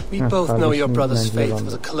 We both know your brother's faith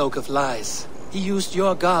was a cloak of lies. He used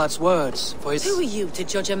your God's words for his... Who are you to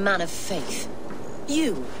judge a man of faith?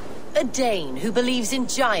 You, a Dane who believes in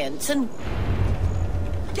giants and...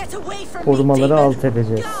 Get away from Korumaları alt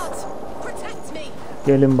edeceğiz.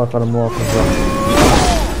 Gelin bakalım muhafızlar.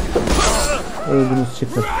 Öldünüz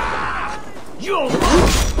çıkın.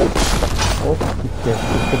 Hop gitti.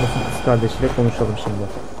 Kırmızı kız kardeşiyle konuşalım şimdi.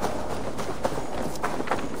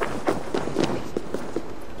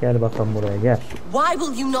 Gel bakalım buraya gel. Why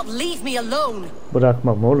will you not leave me alone?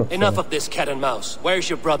 Bırakmam oğlum. Enough of this cat and mouse. Where's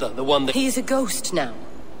your brother, the one that... He is a ghost now.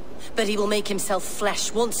 But he will make himself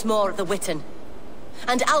flesh once more of the Witten.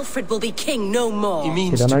 And Alfred will be king no more. He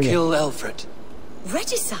means to kill Alfred.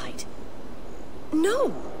 Regicide?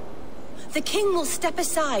 No. The king will step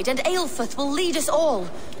aside and Aelfirth will lead us all.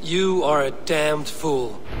 You are a damned fool.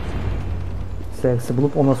 Sex'i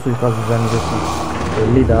bulup ona suikast düzenleyeceksin.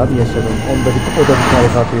 Belliydi abi yaşadım. O da bir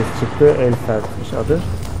tarikat üyesi çıktı. Aelfirth'miş adı.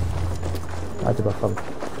 Hadi bakalım.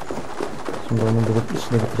 Şimdi onun bulup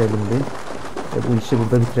işini bitirelim diyeyim. Ve bu işi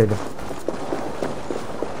burada bitirelim.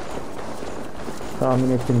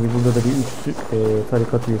 Tahmin ettiğim gibi burada da bir 3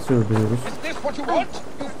 tarikat üyesi öldürüyoruz.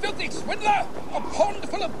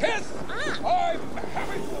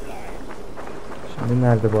 Şimdi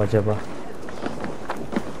nerede bu acaba?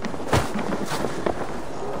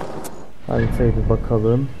 Haritaya bir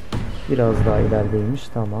bakalım. Biraz daha ilerideymiş.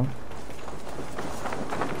 Tamam.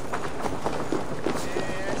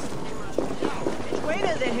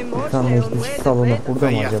 Bir tane meclis salonu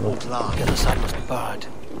burada mı acaba?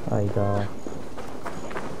 Hayda.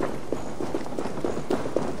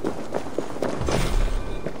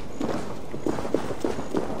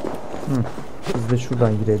 Biz de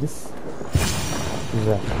şuradan gireriz.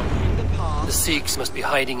 Güzel. The Sikhs must be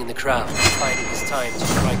hiding in the crowd, biding his time to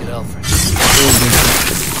strike at Alfred.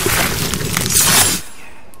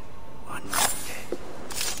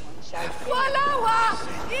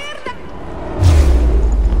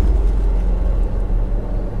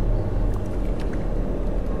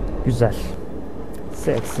 Güzel.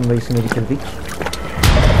 Sex'in de işini bitirdik.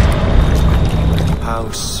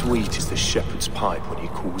 How sweet is the shepherd's pipe when he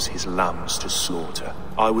calls his lambs to slaughter.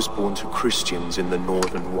 I was born to Christians in the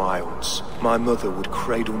northern wilds. My mother would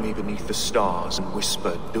cradle me beneath the stars and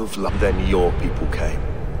whisper, "Dove love." Then your people came.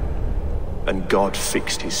 and God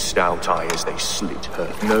fixed his stout eye as they slit her.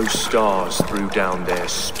 No stars threw down their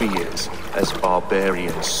spears as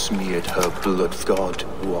barbarians smeared her blood. God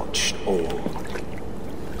watched all,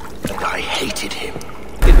 and I hated him.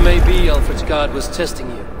 It may be Alfred's God was testing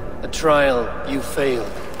you. A trial you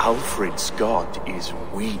failed. Alfred's God is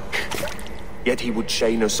weak, yet he would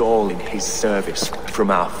chain us all in his service from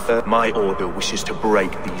our My order wishes to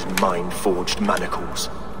break these mind-forged manacles.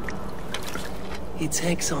 He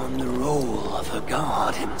takes on the role of a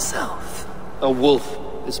god himself. A wolf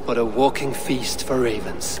is but a walking feast for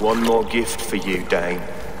ravens. One more gift for you, Dane.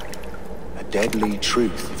 A deadly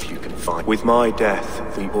truth, if you can find. With my death,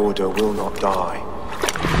 the order will not die.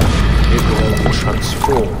 It will only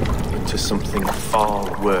transform into something far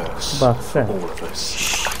worse for all of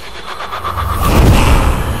us.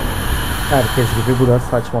 Herkes gibi bu da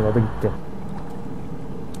saçmaladı gitti.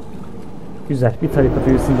 Güzel, bir tarikat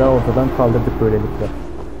üyesini daha ortadan kaldırdık böylelikle.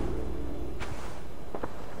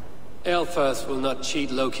 Aelfirth will not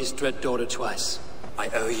cheat Loki's dread daughter twice. I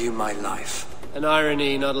owe you my life. An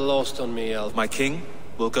irony not lost on me, Elf. My king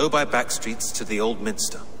will go by back streets to the old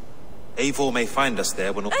minster. Eivor may find us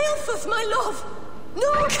there when... Aelfirth, my love!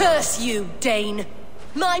 No! Curse you, Dane!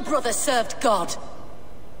 My brother served God.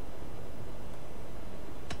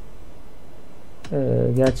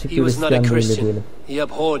 Gerçek bir Hristiyan böyle diyelim. He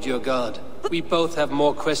abhorred your God. We both have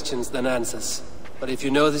more questions than answers. But if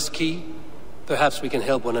you know this key, perhaps we can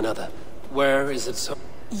help one another. Where is it so?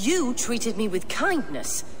 You treated me with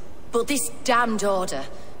kindness, but this damned order,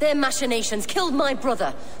 their machinations killed my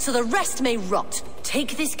brother, so the rest may rot.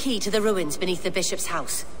 Take this key to the ruins beneath the bishop's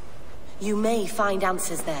house. You may find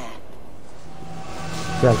answers there.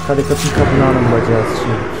 Gel, tarikatın tapınağını bulacağız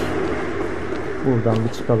şimdi. Buradan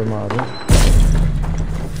bir çıkalım abi.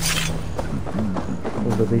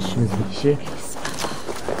 Burada da işimiz bitti.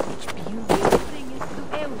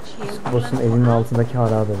 Boss'un evinin altındaki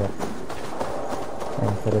harabeler.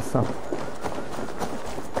 Enteresan.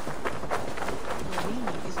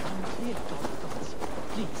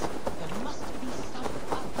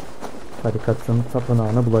 Tarikatın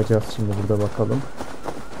tapınağını bulacağız şimdi burada, bakalım.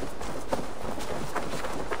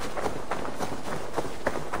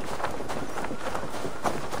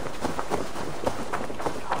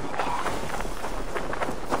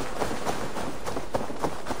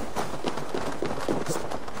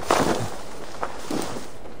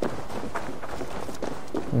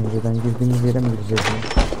 Önceden girdiğimiz yere mi gireceğiz?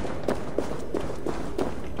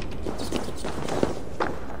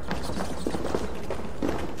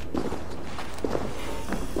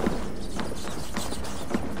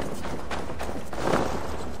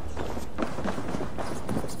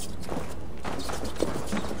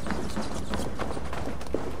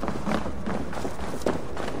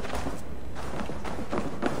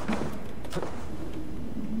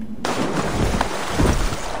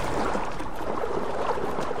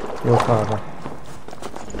 Yok abi.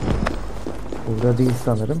 Burada değil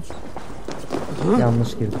sanırım. Yanlış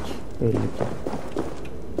girdik. Belli ki.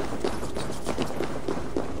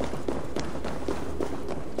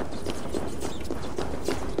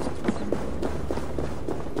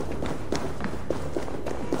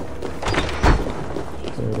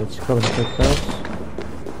 Böyle çıkalım tekrar.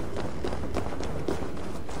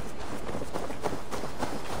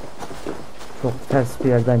 Çok ters bir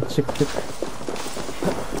yerden çıktık.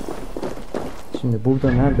 Şimdi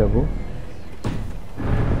burada nerede bu?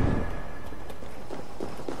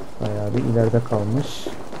 Bayağı bir ileride kalmış.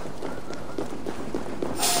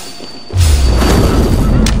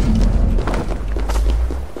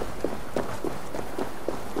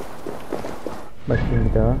 Bakayım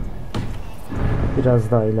bir daha.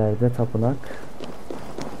 Biraz daha ileride tapınak.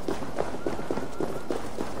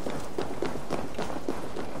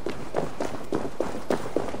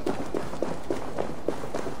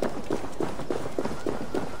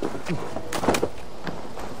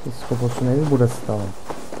 Piskopos'un evi burası, tamam.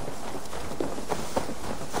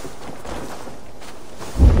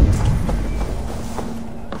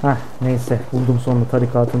 Hah, neyse, buldum sonunda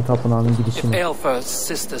tarikatın tapınağının girişini. Aelfirth's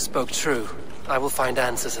sister spoke true. I will find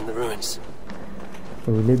answers in the ruins.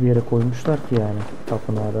 Öyle bir yere koymuşlar ki yani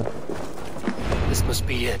tapınağı da. This must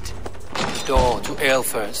be it. Door to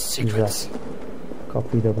Aelfirth's secrets. Güzel.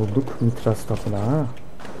 Kapıyı da bulduk. Mitras tapınağı.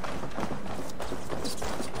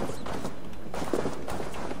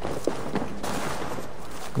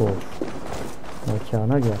 Wow.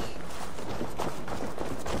 Mekana gel.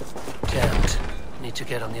 Can't. Need to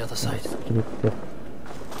get on the other side. Kilitli.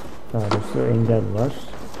 Daha doğrusu engel var.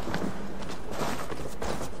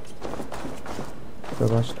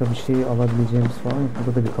 Burada başka bir şey alabileceğimiz falan.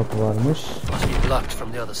 Burada da bir kapı varmış.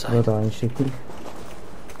 Burada da aynı şekil.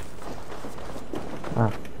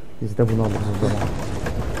 Biz de bunu alırız o zaman.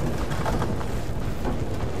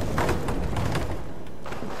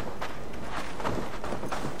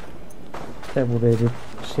 Ve buraya bir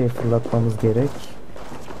şey fırlatmamız gerek.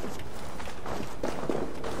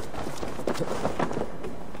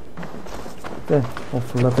 De o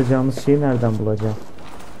fırlatacağımız şeyi nereden bulacağım?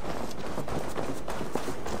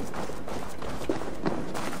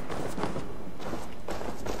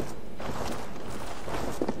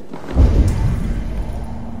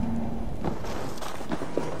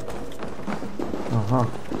 Aha,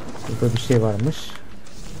 burada bir şey varmış.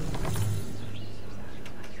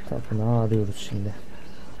 Tapınağı arıyoruz şimdi.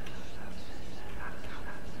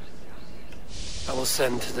 I will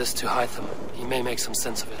send this to Hytham. He may make some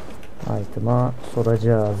sense of it. Hytham'a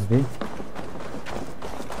soracağız bir.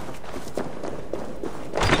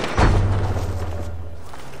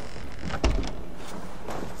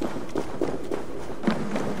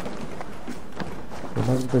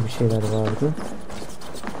 Burada bir şeyler vardı.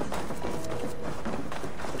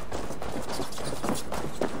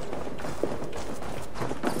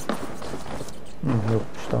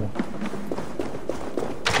 Yokmuş, tamam.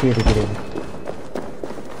 Geri girelim.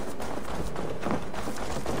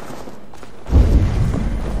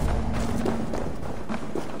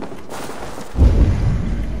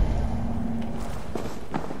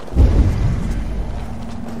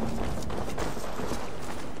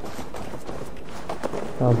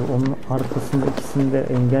 Abi onun arkasında ikisinde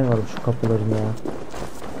engel var şu kapıların ya.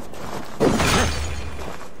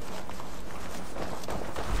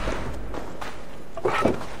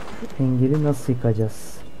 Engeli nasıl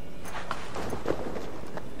yıkacağız?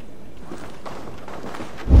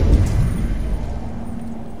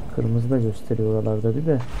 Kırmızı da gösteriyor oralarda bir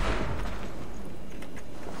de.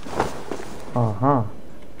 Aha.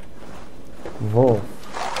 Wow.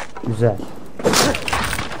 Güzel.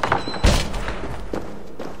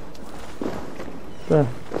 Da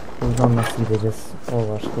buradan nasıl gideceğiz? O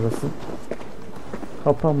var burası.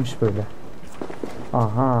 Kapanmış böyle.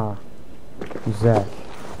 Aha. Güzel.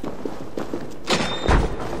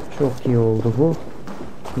 Çok iyi oldu bu.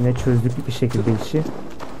 Yine çözdük bir şekilde işi.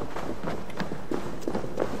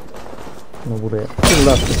 Bunu buraya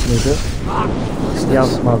fırlattık mıydı?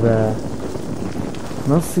 Yapma be.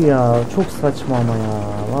 Nasıl ya? Çok saçma ama ya.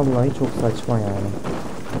 Vallahi çok saçma yani.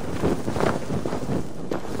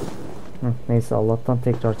 Neyse Allah'tan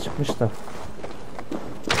tekrar çıkmış da.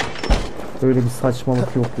 Böyle bir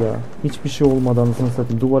saçmalık yok ya. Hiçbir şey olmadan anasını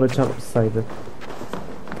satayım. Duvara çarpmışsaydı.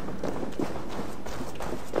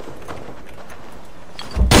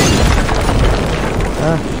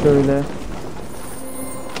 Şöyle.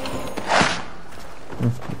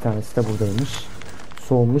 Bir tanesi de buradaymış.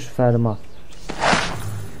 Solmuş ferma.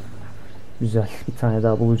 Güzel. Bir tane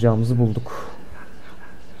daha bulacağımızı bulduk.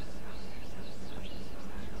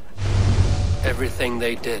 Everything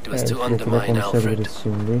they did was to undermine Alfred.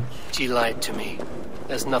 She lied to me.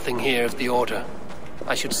 There's nothing here of the order.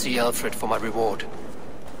 I should see Alfred for my reward.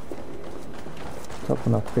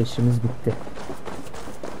 Tapınakta işimiz bitti.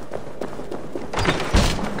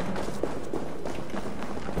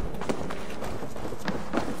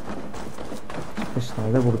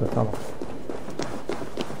 Çıkışlar da burada, tamam.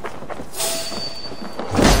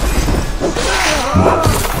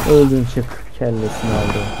 Öldün, çık. Kellesini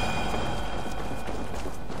aldı.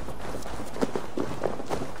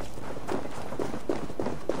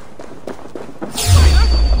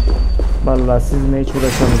 Vallahi sizinle hiç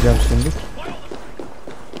uğraşamayacağım şimdi.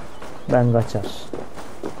 Ben kaçar.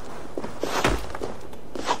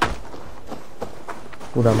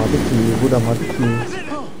 Vuramadık iyi, vuramadık iyi.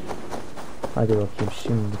 Hadi bakayım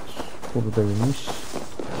şimdi. Buradaymış.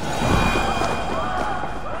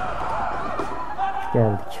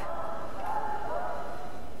 Geldik.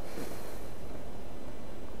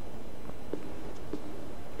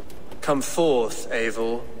 Come forth,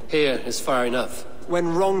 Eivor. Here is far enough.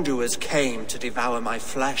 When wrongdoers came to devour my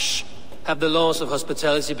flesh. Have the laws of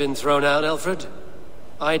hospitality been thrown out, Alfred?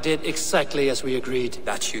 I did exactly as we agreed.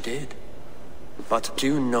 That you did. But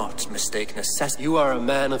do not mistake necessity. You are a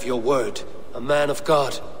man of your word, a man of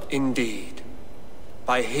God. Indeed.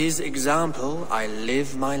 By his example, I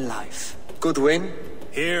live my life. Goodwin?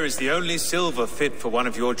 Here is the only silver fit for one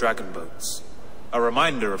of your dragon boats. A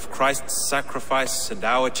reminder of Christ's sacrifice and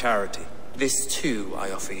our charity. This too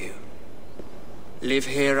I offer you. Live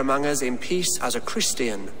here among us in peace as a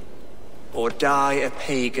Christian, or die a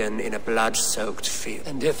pagan in a blood-soaked field.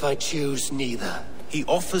 And if I choose neither? He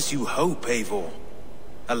offers you hope, Eivor.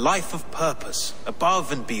 A life of purpose,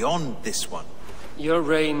 above and beyond this one. Your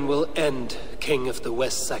reign will end, King of the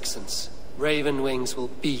West Saxons. Raven wings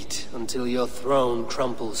will beat until your throne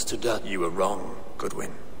crumples to dust. You were wrong,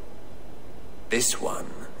 Goodwin. This one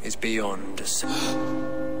is beyond a...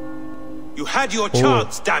 You had your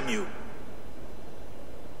chance, damn you!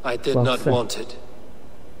 I did not want it.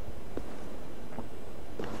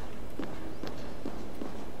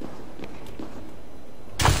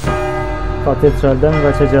 Katedralden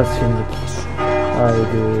kaçacağız şimdi.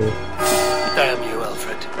 Haydi. Damn you,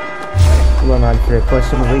 Alfred. Ulan Alfred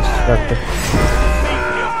başımıza iş çıkarttı.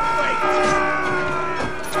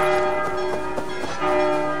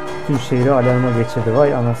 Tüm şehri alarma geçirdi.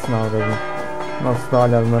 Vay anasını ağladım. Nasıl da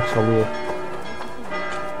alarmlar çalıyor.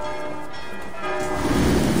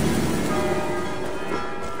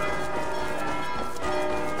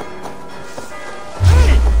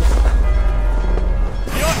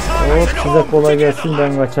 Hop size kolay gelsin,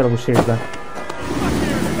 ben kaçar bu şehirden.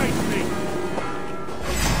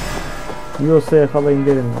 Yiyorsa yakalayın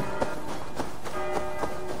derim.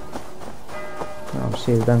 Tamam,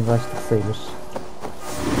 şehirden kaçtık sayılır.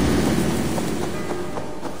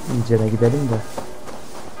 İyicene gidelim de.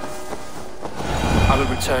 I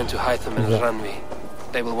will return to Hytham and Ranvi.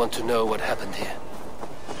 They will want to know what happened here.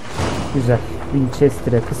 Güzel.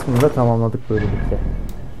 Wincestre kısmını da tamamladık böylelikle.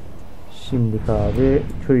 Şimdi abi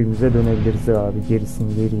köyümüze dönebiliriz abi,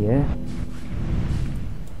 gerisin geriye.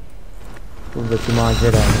 Buradaki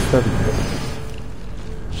maceramız da bitti.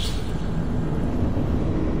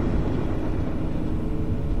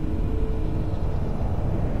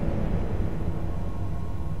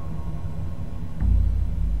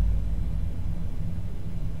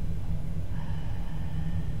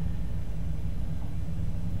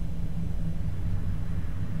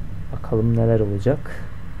 Bakalım neler olacak.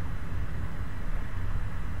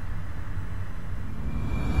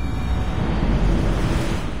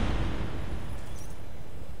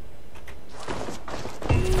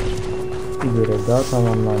 Bir görev daha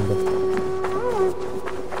tamamlandı.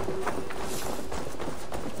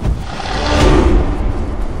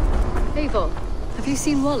 Eivor, have you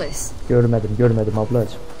seen Wallace? Görmedim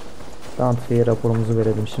ablacığım. Dante'ye raporumuzu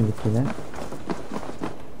verelim şimdi yine.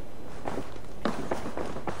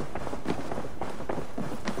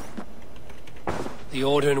 The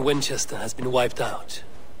order in Winchester has been wiped out,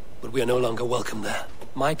 but we are no longer welcome there.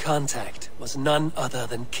 My contact was none other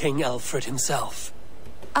than King Alfred himself.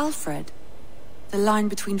 Alfred? The line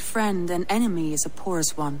between friend and enemy is a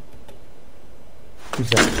porous one.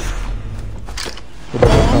 Güzel. Bu da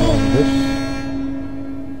tamamdır.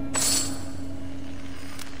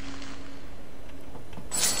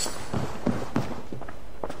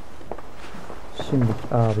 Şimdi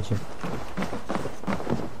abicim.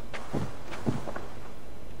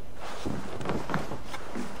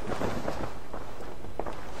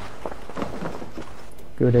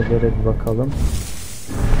 Görevlere bir bakalım.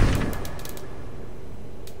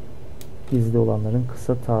 Gizli olanların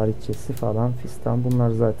kısa tarihçesi falan fistan. Bunlar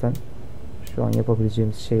zaten şu an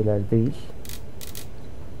yapabileceğimiz şeyler değil.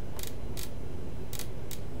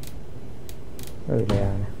 Öyle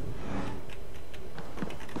yani.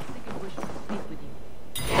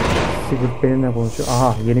 Sigurd benimle konuşuyor.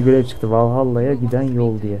 Aha, yeni görev çıktı. Valhalla'ya giden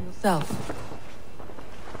yol diye.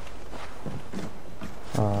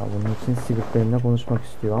 Bunun için Sigurd benimle konuşmak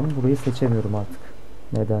istiyor ama burayı seçemiyorum artık.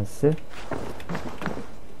 Nedense.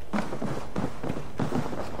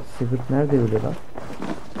 Sigurd nerede öyle lan?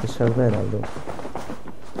 Dışarıda herhalde o.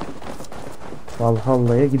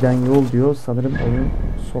 Valhalla'ya giden yol diyor. Sanırım oyun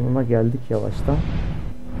sonuna geldik yavaştan.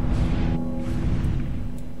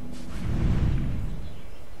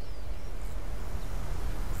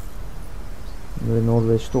 Ve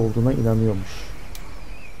Norveç'te olduğuna inanıyormuş.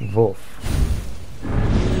 Wolf.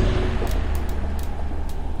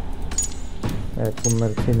 Evet,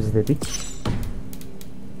 bunları temizledik.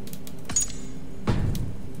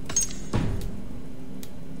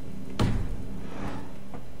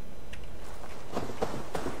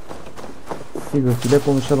 Sigurd ile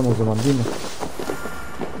konuşalım o zaman, değil mi?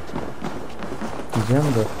 Diyeceğim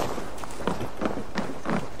de.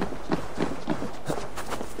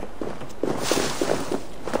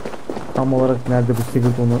 Tam olarak nerede bu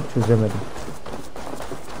Sigurd, onu çözemedim.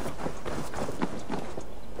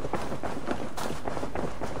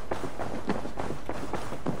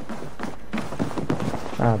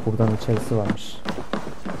 Ha, buradan içerisi varmış.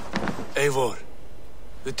 Eivor,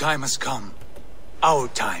 the time has come. Our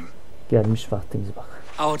time. Gelmiş vaktimiz bak.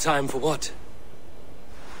 Our time for what?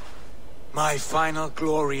 My final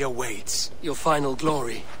glory awaits. Your final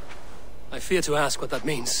glory? I fear to ask what that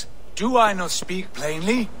means. Do I not speak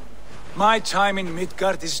plainly? My time in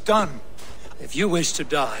Midgard is done. If you wish to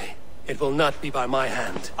die, it will not be by my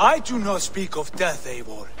hand. I do not speak of death,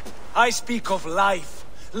 Eivor. I speak of life.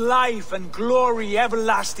 Life and glory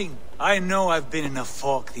everlasting. I know I've been in a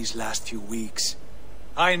fog these last few weeks.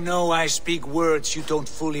 I know I speak words you don't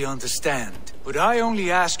fully understand. But I only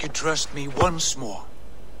ask you trust me once more.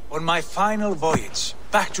 On my final voyage,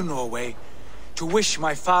 back to Norway, to wish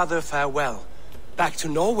my father farewell. Back to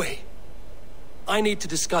Norway? I need to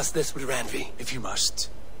discuss this with Randvi. If you must.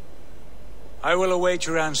 I will await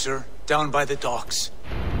your answer down by the docks.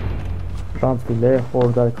 Randvi ile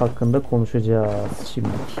Hordak hakkında konuşacağız şimdi.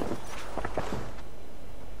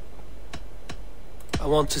 I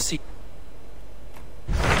want to see.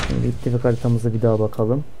 Şimdi ittifak haritamıza bir daha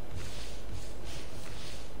bakalım.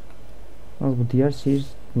 Bu diğer şehir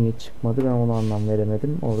niye çıkmadı, ben ona anlam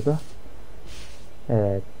veremedim orada.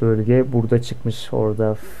 Evet, bölge burada çıkmış,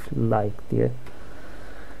 orada like diye.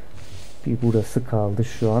 Bir burası kaldı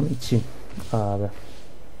şu an için abi.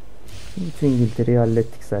 Bütün İngiltere'yi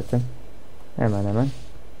hallettik zaten. Hemen.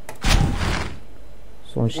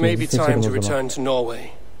 Son şehri seçelim o zaman. Return to Norway.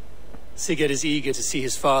 Sigurd is eager to see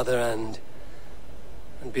his father and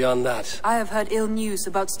beyond that. I have heard ill news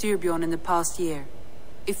about Styrbjorn in the past year.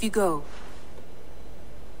 If you go.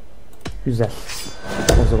 Güzel.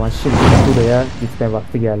 O zaman şimdi buraya gitme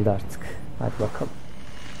vakti geldi artık. Hadi bakalım.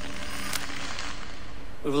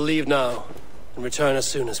 We will leave now and return as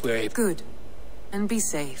soon as we're able. Good. And be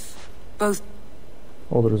safe. Both.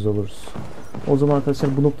 Oluruz. O zaman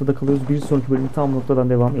arkadaşlar bu noktada kalıyoruz. Bir sonraki bölümü tam noktadan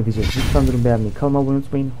devam edeceğiz. Lütfen beğenmeyi, kanalıma abone olmayı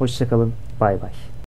unutmayın. Hoşça kalın. Bay bay.